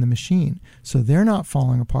code in the machine, so they're not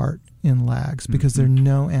falling apart in lags because there are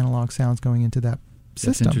no analog sounds going into that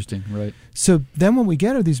system. That's interesting, right? So then what we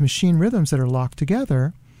get are these machine rhythms that are locked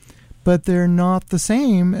together, but they're not the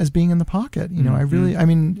same as being in the pocket. You know,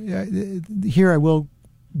 here I will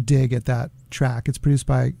dig at that track. It's produced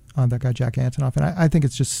by that guy Jack Antonoff, and I think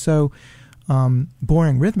it's just so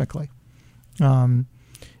boring rhythmically.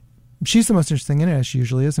 She's the most interesting in it, as she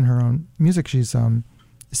usually is in her own music. She's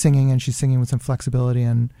singing, and she's singing with some flexibility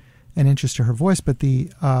and interest to her voice. But the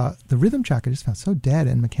rhythm track I just found so dead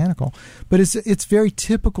and mechanical. But it's very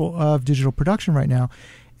typical of digital production right now.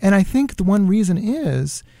 And I think the one reason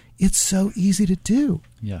is it's so easy to do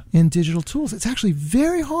in digital tools. It's actually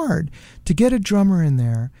very hard to get a drummer in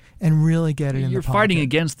there and really get it in the pocket. You're fighting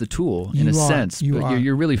against the tool in a sense, but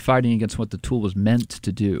you're really fighting against what the tool was meant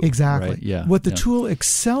to do. Exactly. Right? Yeah. What the tool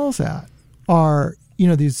excels at are, you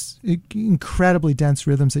know, these incredibly dense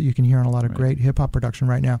rhythms that you can hear in a lot of great hip-hop production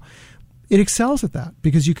right now. It excels at that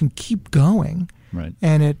because you can keep going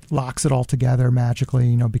and it locks it all together magically,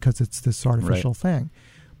 you know, because it's this artificial thing.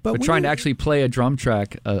 But trying to actually play a drum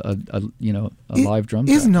track, a live drum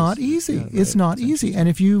track is not easy. It's not easy. And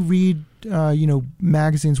if you read,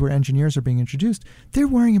 magazines where engineers are being introduced, they're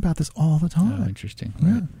worrying about this all the time. Oh, interesting.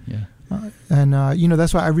 Right. And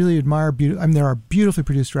that's why I really admire. There are beautifully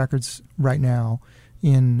produced records right now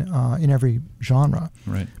in every genre.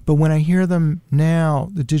 Right. But when I hear them now,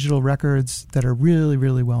 the digital records that are really,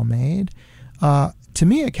 really well made, to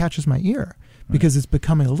me it catches my ear because it's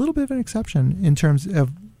becoming a little bit of an exception in terms of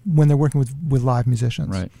when they're working with live musicians.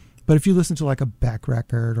 Right. But if you listen to like a Beck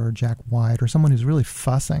record or a Jack White or someone who's really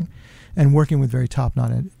fussing and working with very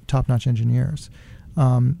top-notch engineers,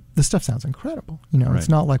 the stuff sounds incredible. You know, it's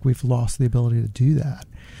not like we've lost the ability to do that.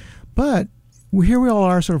 But here we all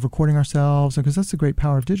are sort of recording ourselves, because that's the great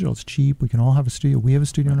power of digital. It's cheap. We can all have a studio. We have a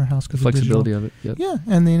studio in our house because of digital. Flexibility of it. Yep. Yeah,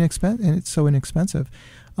 and it's so inexpensive.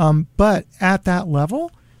 But at that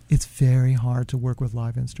level, it's very hard to work with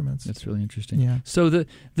live instruments. That's really interesting. Yeah. So the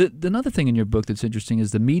another thing in your book that's interesting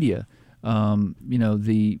is the media.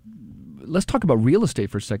 Let's talk about real estate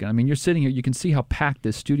for a second. I mean, you're sitting here, you can see how packed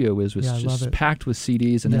this studio is. It's just packed with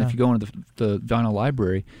CDs. And then if you go into the vinyl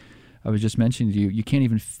library, I was just mentioning to you, you can't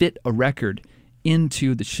even fit a record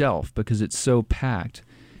into the shelf because it's so packed.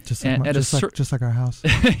 Just like our house.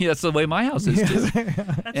 Yeah, that's the way my house is too.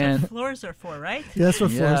 That's what floors are for, right? Yeah, that's what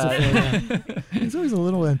floors are for. Yeah. There's always a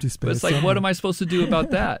little empty space. But it's like, what am I supposed to do about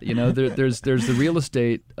that? You know, there's the real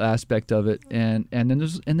estate aspect of it, and then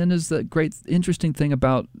there's the great interesting thing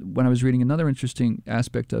about when I was reading another interesting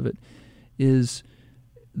aspect of it is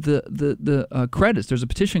the credits. There's a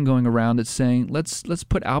petition going around that's saying let's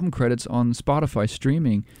put album credits on Spotify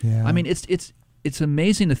streaming. Yeah. I mean, it's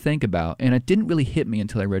amazing to think about, and it didn't really hit me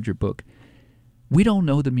until I read your book. We don't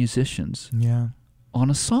know the musicians on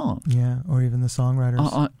a song. Yeah, or even the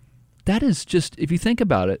songwriters. That is just, if you think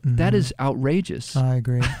about it, that is outrageous. I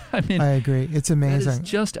agree. I agree. It's amazing. That is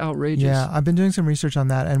just outrageous. Yeah, I've been doing some research on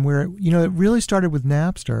that, and it really started with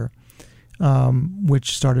Napster,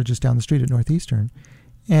 which started just down the street at Northeastern.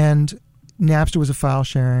 And Napster was a file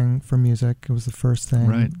sharing for music. It was the first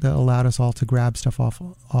thing that allowed us all to grab stuff off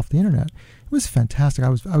the internet. It was fantastic. I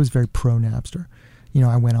was very pro Napster.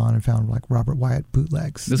 I went on and found like Robert Wyatt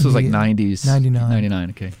bootlegs. This was like 90s. 99,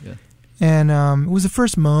 okay, yeah. And it was the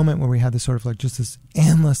first moment where we had this sort of like just this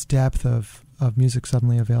endless depth of music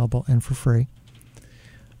suddenly available and for free.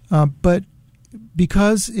 But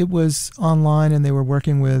because it was online and they were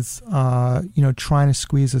working with, trying to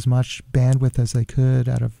squeeze as much bandwidth as they could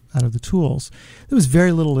out of the tools, there was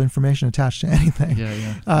very little information attached to anything.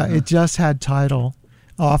 It just had title.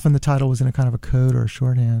 Often the title was in a kind of a code or a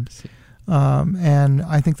shorthand. And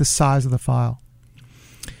I think the size of the file.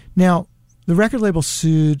 Now, the record label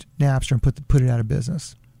sued Napster and put it out of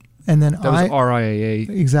business. And then that was RIAA.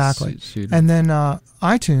 Exactly. Sued. And then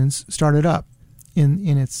iTunes started up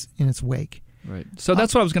in its wake. Right. So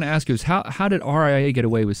that's what I was going to ask you is how did RIAA get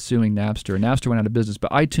away with suing Napster? Napster went out of business,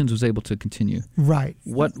 but iTunes was able to continue. Right.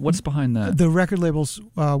 What's behind that? The record labels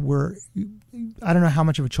were, I don't know how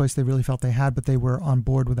much of a choice they really felt they had, but they were on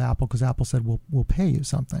board with Apple because Apple said, we'll pay you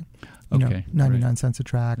something. 99 cents a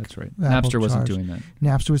track. That's right. Apple Napster wasn't charged. doing that.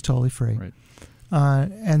 Napster was totally free. Right.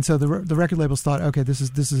 And so the record labels thought, okay, this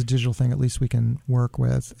is a digital thing at least we can work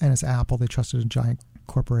with. And it's Apple. They trusted a giant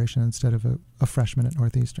corporation instead of a freshman at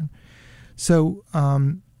Northeastern. So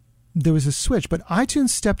there was a switch, but iTunes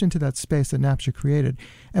stepped into that space that Napster created.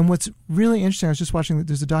 And what's really interesting, I was just watching,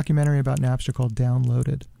 there's a documentary about Napster called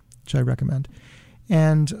Downloaded, which I recommend.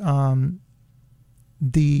 And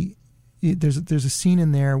there's a scene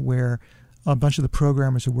in there where a bunch of the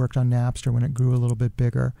programmers who worked on Napster when it grew a little bit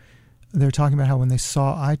bigger, they're talking about how when they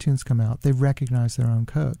saw iTunes come out, they recognized their own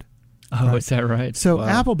code. Oh, right? Is that right? So wow.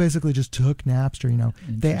 Apple basically just took Napster,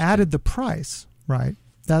 they added the price, right?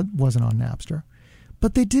 That wasn't on Napster.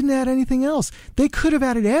 But they didn't add anything else. They could have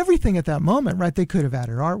added everything at that moment, right? They could have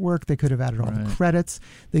added artwork. They could have added all the credits.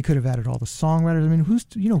 They could have added all the songwriters. I mean,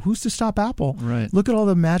 who's to stop Apple? Right. Look at all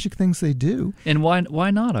the magic things they do. And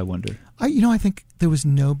why not, I wonder? I think there was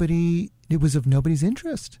nobody. It was of nobody's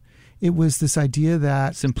interest. It was this idea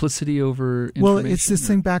that simplicity over information. Well, it's this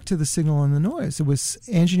thing back to the signal and the noise. It was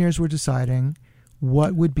engineers were deciding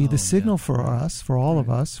what would be the signal for us, for all of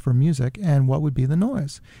us, for music, and what would be the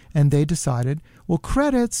noise. And they decided, well,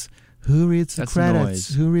 credits, who reads the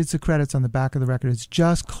credits? Noise. Who reads the credits on the back of the record? It's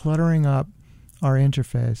just cluttering up our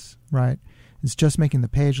interface, right? It's just making the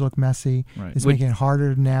page look messy. Right. It's making it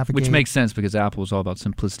harder to navigate. Which makes sense because Apple is all about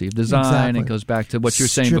simplicity of design. Exactly. It goes back to what you were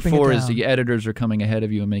saying before is the editors are coming ahead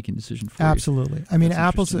of you and making decisions for you. Absolutely. I mean,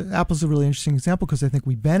 Apple's a really interesting example because I think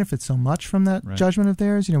we benefit so much from that judgment of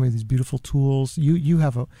theirs. We have these beautiful tools. You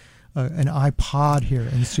have an iPod here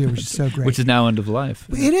in the studio, which is so great. Which is now end of life.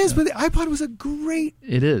 It is, but the iPod was a great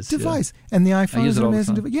device. Yeah. And the iPhone is an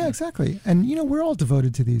amazing device. Yeah, exactly. And, we're all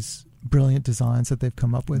devoted to these brilliant designs that they've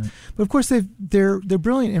come up with. Right. But of course they're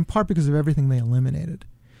brilliant in part because of everything they eliminated.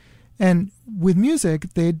 And with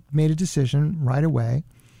music, they made a decision right away.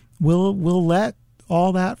 We'll let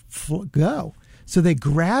all that go. So they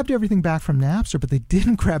grabbed everything back from Napster, but they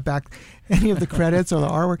didn't grab back any of the credits or the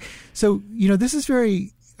artwork. So, this is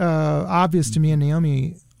very obvious to me and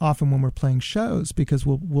Naomi often when we're playing shows because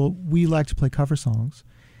we like to play cover songs.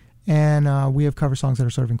 And we have cover songs that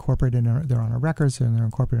are sort of incorporated they're on our records and they're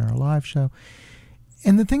incorporated in our live show.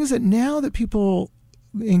 And the thing is that now that people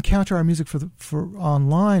encounter our music for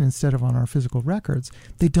online instead of on our physical records,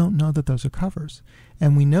 they don't know that those are covers.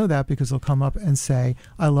 And we know that because they'll come up and say,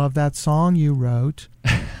 I love that song you wrote,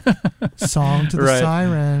 Song to the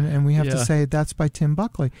Siren, and we have to say, that's by Tim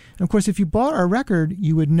Buckley. And of course, if you bought our record,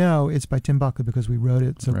 you would know it's by Tim Buckley because we wrote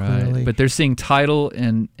it so clearly. But they're seeing title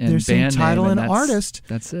and they're seeing band title name, and artist.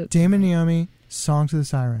 That's it. Damon Naomi, Song to the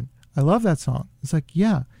Siren. I love that song. It's like,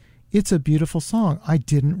 it's a beautiful song. I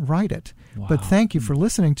didn't write it. Wow. But thank you for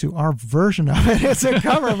listening to our version of it. It's a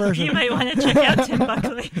cover version. You might want to check out Tim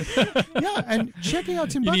Buckley. And checking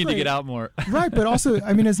out Tim Buckley. You need to get out more. Right, but also,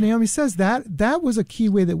 as Naomi says, that was a key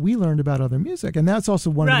way that we learned about other music. And that's also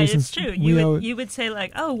one of the reasons. Right, it's true. You would say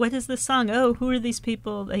like, oh, what is this song? Oh, who are these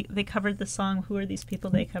people? They covered the song. Who are these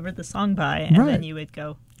people they covered the song by? And then you would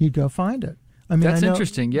go. You'd go find it. That's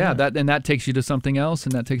interesting. Yeah, that takes you to something else,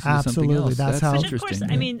 and that takes you to something else. That's how interesting. Of course,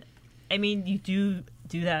 I mean, you do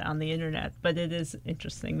do that on the internet, but it is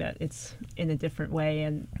interesting that it's in a different way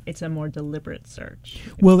and it's a more deliberate search.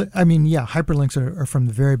 Well, I mean, yeah, hyperlinks are from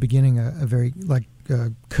the very beginning a very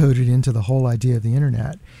coded into the whole idea of the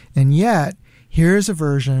internet, and yet here's a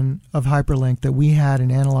version of hyperlink that we had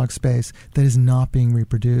in analog space that is not being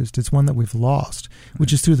reproduced. It's one that we've lost,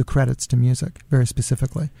 which is through the credits to music, very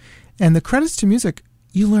specifically. And the credits to music,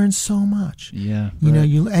 you learn so much. Yeah, you know,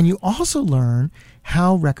 you also learn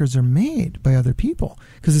how records are made by other people,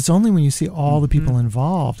 because it's only when you see all the people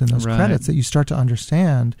involved in those credits that you start to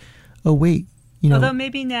understand. Oh wait, you know. Although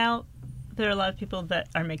maybe now there are a lot of people that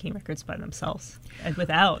are making records by themselves and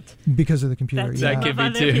without, because of the computer. That could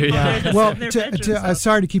be too. Yeah. Well,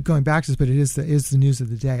 sorry to keep going back to this, but it is the news of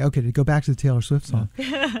the day. Okay, to go back to the Taylor Swift song.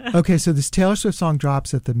 Okay, so this Taylor Swift song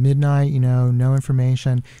drops at the midnight. You know, no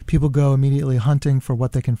information. People go immediately hunting for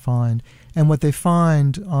what they can find, and what they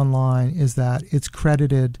find online is that it's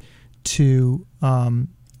credited to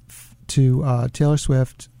Taylor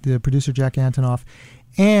Swift, the producer Jack Antonoff,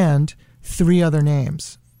 and 3 other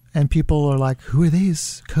names. And people are like, who are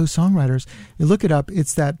these co-songwriters? You look it up.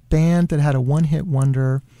 It's that band that had a one-hit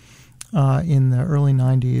wonder in the early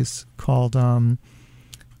 90s called, not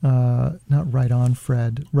Right On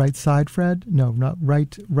Fred, Right Side Fred? No, not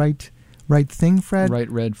Right Thing Fred? Right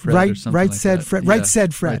Red Fred or something Right like Said that. Fred. Yeah. Right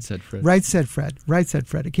Said Fred. Right Said Fred. Right Said Fred. Right Said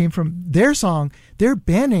Fred. It came from their song. Their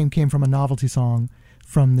band name came from a novelty song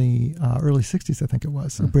from the early 60s, I think it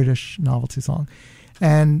was, a British novelty song.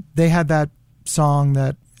 And they had that song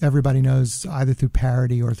that everybody knows either through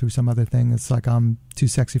parody or through some other thing. It's like, I'm too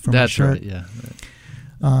sexy for my shirt. Right, yeah. Right.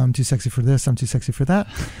 I'm too sexy for this. I'm too sexy for that.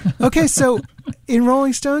 Okay, so in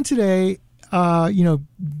Rolling Stone today, you know,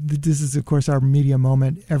 this is, of course, our media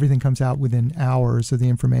moment. Everything comes out within hours of the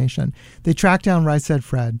information. They track down Right Said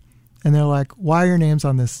Fred, and they're like, why are your names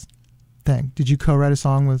on this thing? Did you co-write a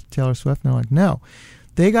song with Taylor Swift? And they're like, no.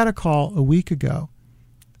 They got a call a week ago,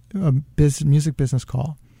 a music business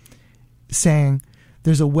call, saying,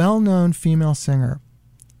 there's a well-known female singer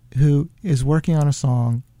who is working on a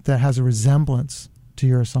song that has a resemblance to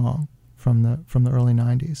your song from the early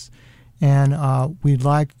 90s, and we'd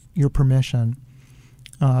like your permission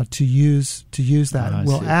to use that.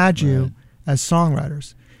 We'll add you as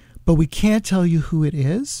songwriters, but we can't tell you who it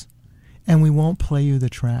is, and we won't play you the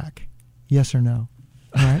track. Yes or no?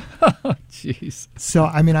 All right. Oh, jeez. So,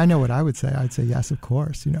 I mean, I know what I would say. I'd say yes, of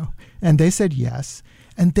course, you know. And they said yes.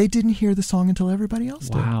 And they didn't hear the song until everybody else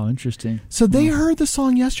did. Wow, interesting. So they heard the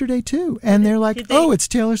song yesterday, too. And they're like, it's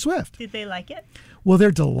Taylor Swift. Did they like it? Well,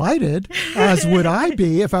 they're delighted, as would I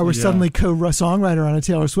be if I were suddenly co-songwriter on a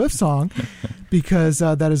Taylor Swift song, because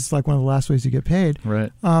that is like one of the last ways you get paid.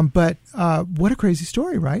 Right. But what a crazy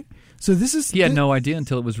story, right? So this is... He had no idea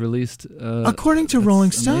until it was released. According to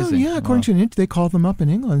Rolling Stone, amazing. according to an interview, they called them up in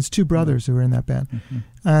England. It's 2 brothers who were in that band.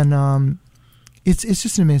 And it's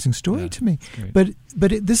just an amazing story to me. But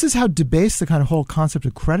this is how debased the kind of whole concept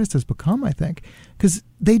of credits has become, I think, because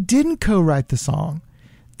they didn't co-write the song.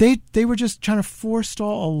 They were just trying to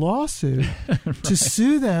forestall a lawsuit to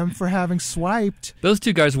sue them for having swiped. Those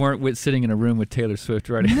 2 guys weren't sitting in a room with Taylor Swift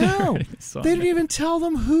writing. No, they didn't even tell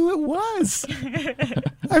them who it was.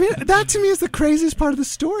 I mean, that to me is the craziest part of the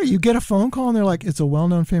story. You get a phone call and they're like, "It's a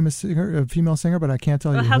well-known famous singer, a female singer, but I can't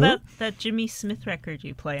tell you who." How about that Jimmy Smith record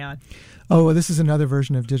you play on? Oh, well, this is another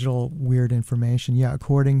version of digital weird information. Yeah,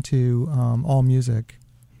 according to Allmusic,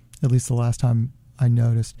 at least the last time I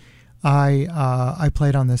noticed. I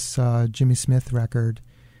played on this Jimmy Smith record.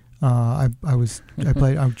 I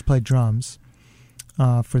played drums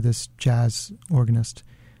for this jazz organist,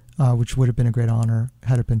 which would have been a great honor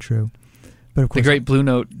had it been true. But of course, the great Blue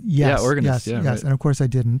Note, organist, yes, right. And of course I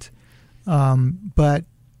didn't. But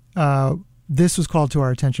this was called to our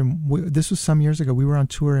attention. This was some years ago. We were on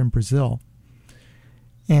tour in Brazil,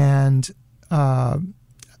 and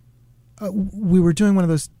we were doing one of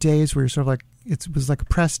those days where you're sort of like, it was like a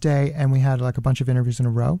press day, and we had like a bunch of interviews in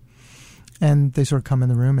a row, and they sort of come in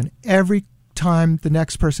the room, and every time the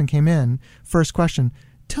next person came in, first question,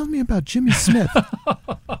 tell me about Jimmy Smith.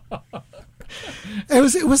 It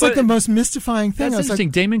was like the most mystifying thing. That's interesting.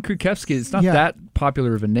 Like, Damon Krukowski, it's not that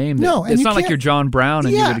popular of a name. No, it's not like you're John Brown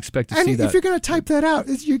and you would expect to see that. And if you're going to type that out,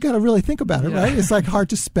 you got to really think about it, right? It's like hard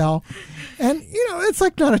to spell. And, it's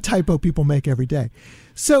like not a typo people make every day.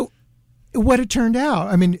 So what it turned out,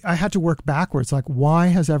 I mean, I had to work backwards. Like, why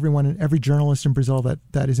has every journalist in Brazil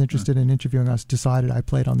that is interested in interviewing us decided I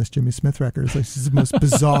played on this Jimmy Smith record? It's like, this is the most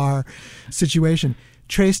bizarre situation.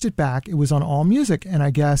 Traced it back. It was on AllMusic, and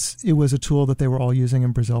I guess it was a tool that they were all using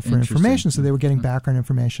in Brazil for information. So they were getting background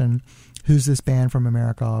information. Who's this band from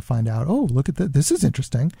America? I'll find out. Oh, look at that. This is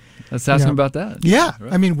interesting. Let's ask them about that. Yeah.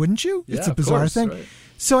 Right. I mean, wouldn't you? Yeah, it's a bizarre thing. Right.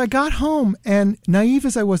 So I got home, and naive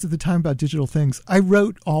as I was at the time about digital things, I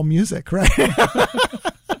wrote AllMusic, right?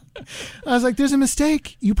 I was like, there's a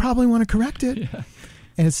mistake. You probably want to correct it. Yeah.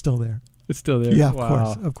 And it's still there. It's still there. Yeah,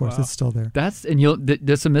 Wow. of course, Wow. it's still there. That's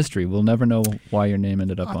a mystery. We'll never know why your name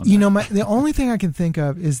ended up on. The only thing I can think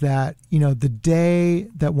of is that the day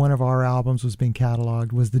that one of our albums was being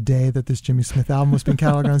cataloged was the day that this Jimmy Smith album was being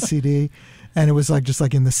cataloged on CD, and it was just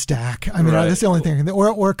in the stack. I mean, that's the only thing I can think.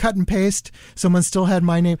 Or cut and paste. Someone still had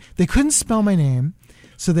my name. They couldn't spell my name,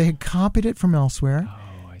 so they had copied it from elsewhere.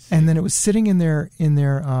 Oh, I see. And then it was sitting in their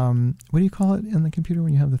what do you call it in the computer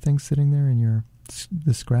when you have the thing sitting there in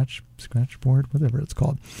the scratch board, whatever it's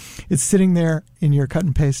called. It's sitting there in your cut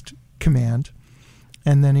and paste command,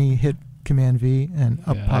 and then he hit Command V and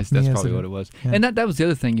up popped me. That's probably what it was. Yeah. And that was the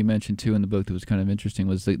other thing you mentioned too in the book that was kind of interesting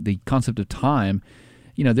was the concept of time.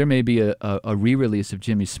 There may be a re-release of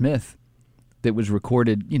Jimmy Smith that was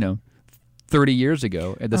recorded 30 years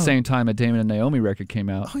ago at the same time a Damon and Naomi record came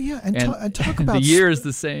out. Oh yeah, and talk about the year is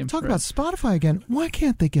the same. Talk about Spotify again. Why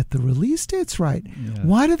can't they get the release dates right? Yeah.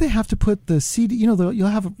 Why do they have to put the CD? You'll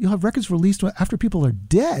have records released after people are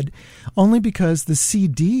dead, only because the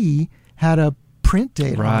CD had a print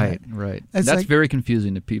date on it. Right. It's That's very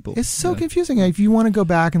confusing to people. It's so confusing. If you want to go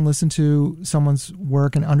back and listen to someone's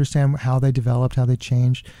work and understand how they developed, how they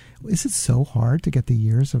changed, is it so hard to get the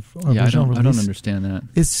years of original release? I don't understand that.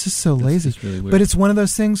 It's just so lazy. It's really weird. But it's one of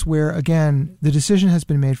those things where, again, the decision has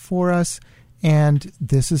been made for us, and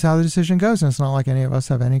this is how the decision goes, and it's not like any of us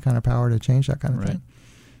have any kind of power to change that kind of thing.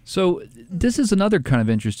 So this is another kind of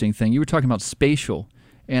interesting thing. You were talking about spatial,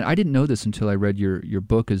 and I didn't know this until I read your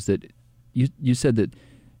book, is that you said that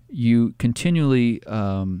you continually,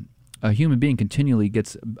 a human being continually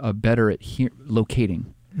gets better at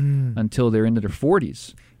locating until they're into their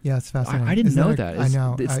 40s. Yeah, it's fascinating. I didn't know that. I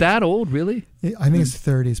know. It's that old, really? I think it's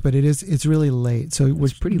 30s, but it's really late. So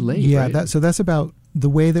it's pretty late, yeah, right? So that's about the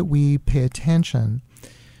way that we pay attention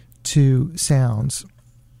to sounds,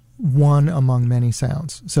 one among many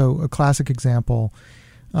sounds. So a classic example,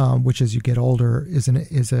 which as you get older is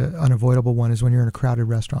an unavoidable one, is when you're in a crowded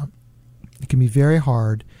restaurant. It can be very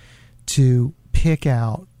hard to pick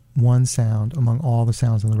out one sound among all the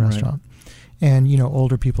sounds in the restaurant. And,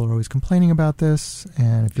 older people are always complaining about this.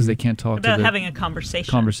 And because they can't talk about to having a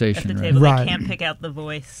conversation at the right. table. Right. They can't pick out the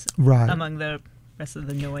voice among the rest of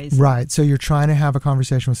the noise. Right. So you're trying to have a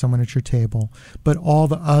conversation with someone at your table, but all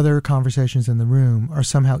the other conversations in the room are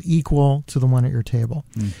somehow equal to the one at your table.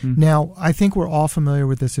 Mm-hmm. Now, I think we're all familiar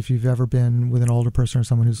with this if you've ever been with an older person or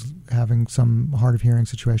someone who's having some hard of hearing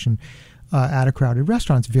situation at a crowded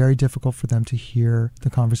restaurant. It's very difficult for them to hear the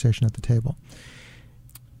conversation at the table.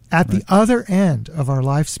 At the other end of our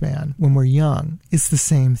lifespan, when we're young, it's the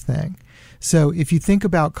same thing. So if you think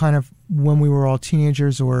about kind of when we were all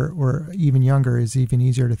teenagers or even younger, is even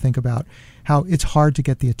easier to think about how it's hard to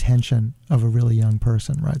get the attention of a really young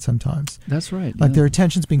person, right, sometimes. That's right. Like their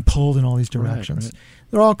attention's being pulled in all these directions. Right.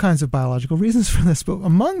 There are all kinds of biological reasons for this, but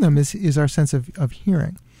among them is our sense of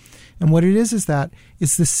hearing. And what it is that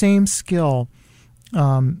it's the same skill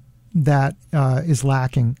that is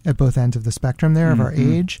lacking at both ends of the spectrum there of our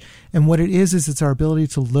age. And what it is it's our ability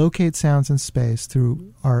to locate sounds in space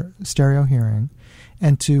through our stereo hearing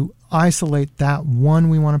and to isolate that one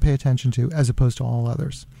we want to pay attention to as opposed to all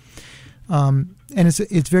others. And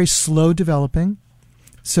it's very slow developing,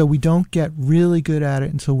 so we don't get really good at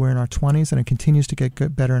it until we're in our 20s, and it continues to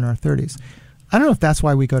get better in our 30s. I don't know if that's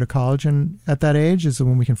why we go to college and at that age is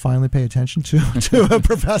when we can finally pay attention to a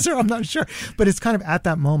professor. I'm not sure. But it's kind of at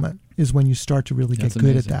that moment is when you start to really get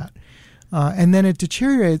good at that. And then it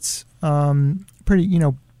deteriorates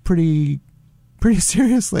pretty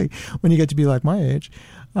seriously when you get to be like my age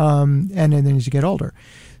and then as you get older.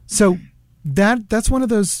 So that's one of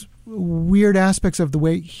those weird aspects of the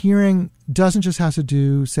way hearing doesn't just have to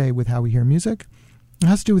do, say, with how we hear music. It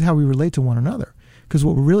has to do with how we relate to one another. Because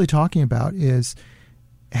what we're really talking about is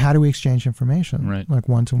how do we exchange information, like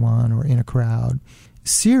one-to-one or in a crowd.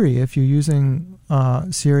 Siri, if you're using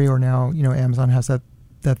Siri, or now Amazon has that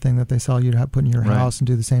thing that they sell you to put in your house and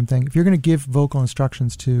do the same thing. If you're going to give vocal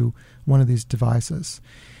instructions to one of these devices,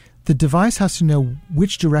 the device has to know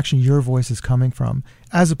which direction your voice is coming from,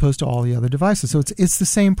 as opposed to all the other devices. So it's the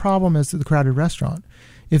same problem as the crowded restaurant.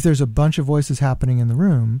 If there's a bunch of voices happening in the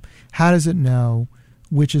room, how does it know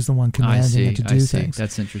which is the one commanding it to do things?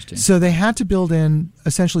 That's interesting. So they had to build in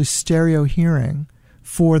essentially stereo hearing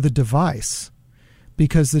for the device,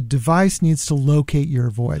 because the device needs to locate your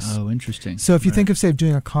voice. Oh, interesting. So if you think of, say,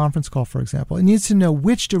 doing a conference call, for example, it needs to know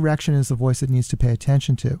which direction is the voice it needs to pay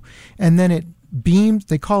attention to. And then it beams,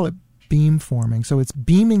 they call it beam forming. So it's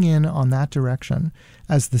beaming in on that direction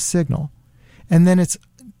as the signal. And then it's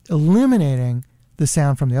eliminating the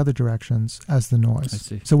sound from the other directions as the noise. I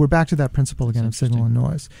see. So we're back to that principle again of signal and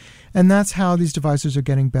noise. And that's how these devices are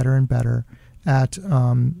getting better and better at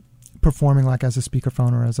performing like as a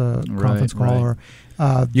speakerphone or as a conference call. Or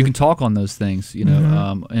you can talk on those things, you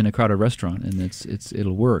know, in a crowded restaurant, and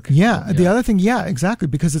it'll work. Yeah. The other thing, exactly,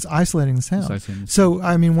 because it's isolating the sound. So,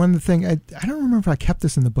 I mean, one of the things, I don't remember if I kept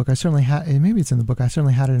this in the book. I certainly had, maybe it's in the book. I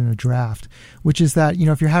certainly had it in a draft, which is that, you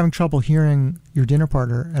know, if you're having trouble hearing your dinner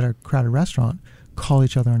partner at a crowded restaurant, call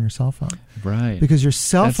each other on your cell phone. Right. Because your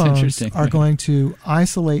cell phones are going to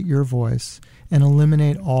isolate your voice and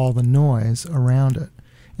eliminate all the noise around it.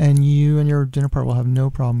 And you and your dinner partner will have no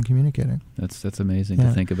problem communicating. That's amazing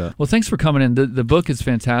to think about. Well, thanks for coming in. The book is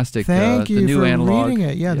fantastic. Thank you the new for analog. reading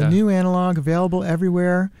it. Yeah, the new analog, available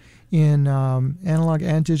everywhere in analog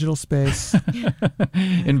and digital space.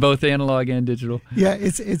 In both analog and digital. Yeah,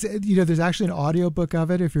 it's you know, there's actually an audiobook of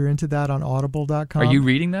it if you're into that on audible.com. Are you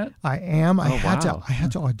reading that? I am. I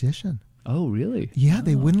had to audition. Oh, really? Yeah,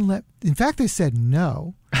 they wouldn't let. In fact, they said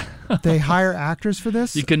no. They hire actors for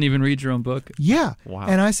this. You couldn't even read your own book? Yeah. Wow.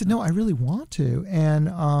 And I said, no, I really want to.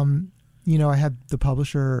 And, you know, I had the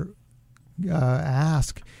publisher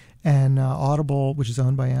ask, and Audible, which is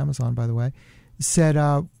owned by Amazon, by the way, said,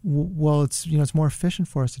 well, it's more efficient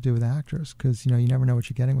for us to do with actors because, you know, you never know what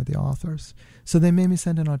you're getting with the authors. So they made me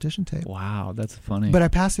send an audition tape. Wow, that's funny. But I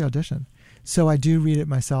passed the audition. So I do read it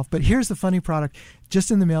myself. But here's the funny product.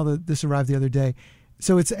 Just in the mail, this arrived the other day.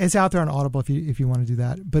 So it's out there on Audible if you want to do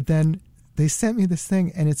that. But then they sent me this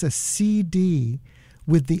thing, and it's a CD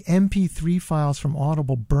with the MP3 files from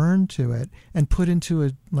Audible burned to it and put into a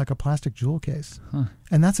plastic jewel case. Huh.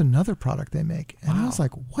 And that's another product they make. And I was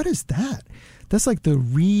like, what is that? That's like the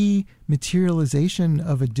rematerialization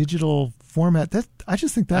of a digital format. I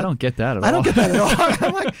just think that I don't get that at all. I don't get that at all.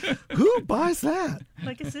 I'm like, who buys that?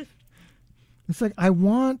 Like as if. It's like, I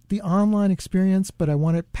want the online experience, but I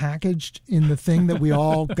want it packaged in the thing that we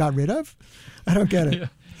all got rid of. I don't get it. Yeah.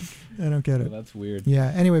 I don't get it. Well, that's weird.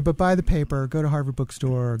 Yeah. Anyway, but buy the paper. Go to Harvard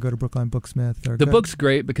Bookstore or go to Brookline Booksmith. Or the book's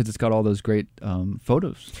great because it's got all those great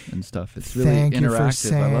photos and stuff. It's really Thank interactive. You for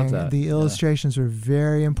saying. I love that. The illustrations were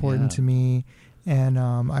very important to me. And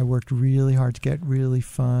I worked really hard to get really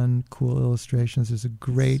fun, cool illustrations. There's a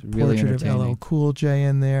great portrait of LL Cool J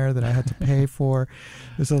in there that I had to pay for.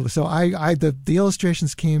 So the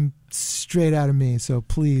illustrations came straight out of me. So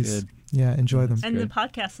please, enjoy them. And the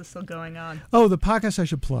podcast is still going on. Oh, the podcast I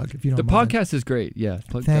should plug if you don't mind. The podcast is great. Yeah.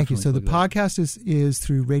 Thank you. So the podcast is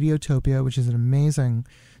through Radiotopia, which is an amazing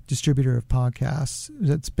distributor of podcasts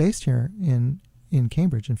that's based here in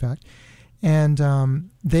Cambridge, in fact. And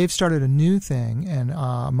they've started a new thing, and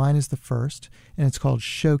mine is the first, and it's called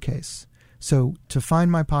Showcase. So to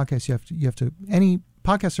find my podcast, you have to any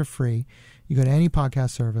podcasts are free. You go to any podcast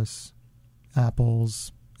service,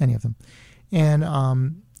 Apple's, any of them,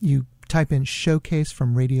 and you type in Showcase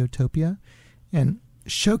from Radiotopia, and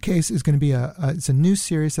Showcase is going to be it's a new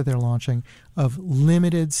series that they're launching of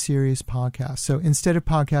limited series podcasts. So instead of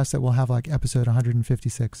podcasts that will have like episode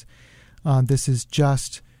 156, this is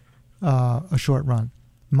just a short run.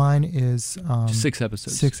 Mine is 6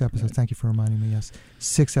 episodes. 6 episodes. Right. Thank you for reminding me. Yes,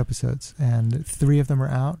 6 episodes, and 3 of them are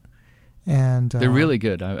out. And they're really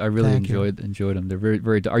good. I really enjoyed them. They're very,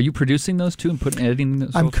 very. Are you producing those too and editing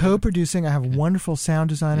those? I'm co-producing. I have a wonderful sound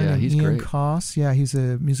designer named Ian Koss. Yeah, he's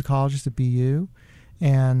a musicologist at BU,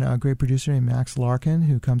 and a great producer named Max Larkin,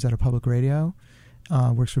 who comes out of public radio.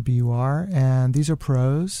 Works for BUR, and these are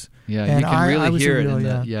pros. Yeah, and you can really hear it in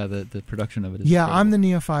the production of it. Is incredible. I'm the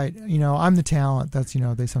neophyte. You know, I'm the talent. That's, you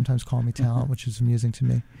know, they sometimes call me talent, which is amusing to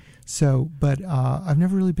me. So, but I've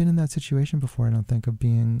never really been in that situation before, I don't think, of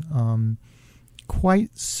being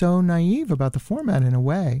quite so naive about the format in a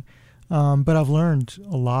way. But I've learned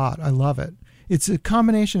a lot. I love it. It's a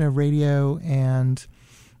combination of radio and,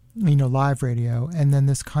 you know, live radio, and then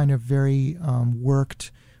this kind of very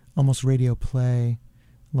worked, almost radio play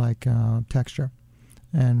like texture,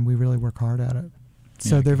 and we really work hard at it.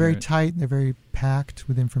 So they're very tight, they're very packed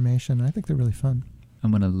with information, and I think they're really fun.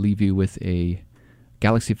 I'm going to leave you with a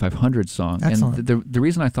Galaxie 500 song. Excellent. And the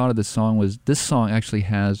reason I thought of this song was this song actually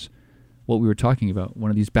has what we were talking about,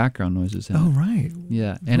 one of these background noises in it. Oh, right.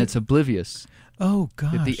 Yeah, and it's Oblivious. Oh,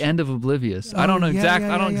 gosh. At the end of Oblivious. Oh, I don't know yeah, I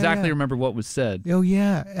don't yeah, exactly yeah. remember what was said. Oh,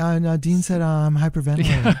 yeah. And Dean said, I'm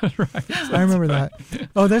hyperventilating. Yeah, right. I remember that.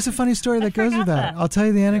 Oh, there's a funny story that goes with that. I'll tell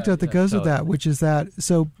you the anecdote that goes with that, which is that,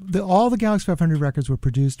 so all the Galaxie 500 records were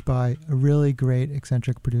produced by a really great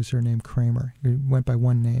eccentric producer named Kramer, who went by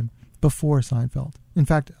one name, before Seinfeld. In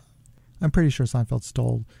fact, I'm pretty sure Seinfeld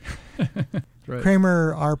stole. Right.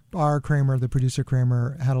 Kramer, our Kramer, the producer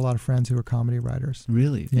Kramer, had a lot of friends who were comedy writers.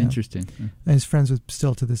 Really? Yeah. Interesting. And he's friends with,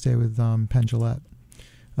 still to this day, with Penn Jillette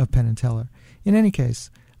of Penn and Teller. In any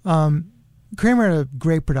case, Kramer had a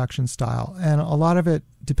great production style, and a lot of it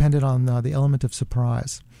depended on the element of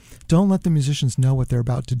surprise. Don't let the musicians know what they're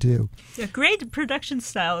about to do. Yeah, great production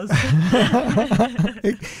style.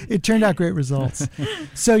 It turned out great results.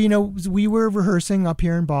 So, we were rehearsing up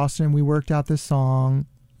here in Boston. We worked out this song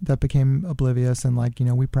that became Oblivious, and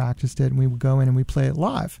we practiced it, and we would go in and we play it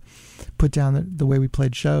live, put down the way we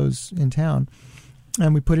played shows in town,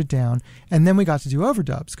 and we put it down, and then we got to do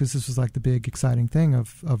overdubs because this was like the big exciting thing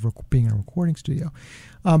of being in a recording studio.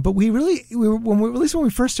 But at least when we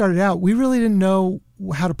first started out, we really didn't know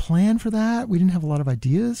how to plan for that. We didn't have a lot of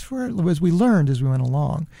ideas for it. As we learned as we went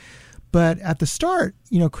along. But at the start,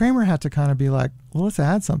 Kramer had to kind of be like, well, let's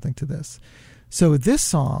add something to this. So with this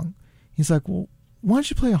song, he's like, well, why don't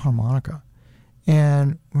you play a harmonica?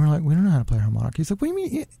 And we're like, we don't know how to play a harmonica. He's like, what do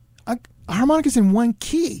you mean? A harmonica's in one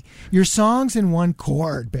key. Your song's in one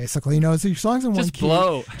chord, basically. So your song's in one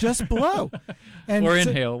key. Just blow. And or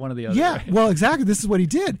inhale, one of the other. Yeah, right? Well, exactly. This is what he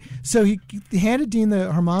did. So he handed Dean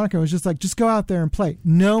the harmonica and was just like, just go out there and play.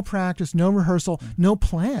 No practice, no rehearsal, no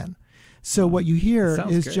plan. So what you hear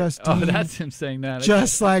is great. just Dean that's him saying that.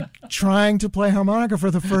 just like trying to play harmonica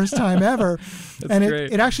for the first time ever. And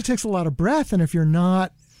great. it actually takes a lot of breath. And if you're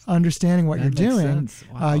not understanding what you're doing,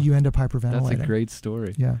 wow. You end up hyperventilating. That's a great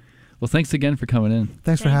story. Yeah. Well, thanks again for coming in.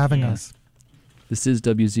 Thanks for having you. us. This is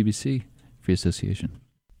WZBC Free Association.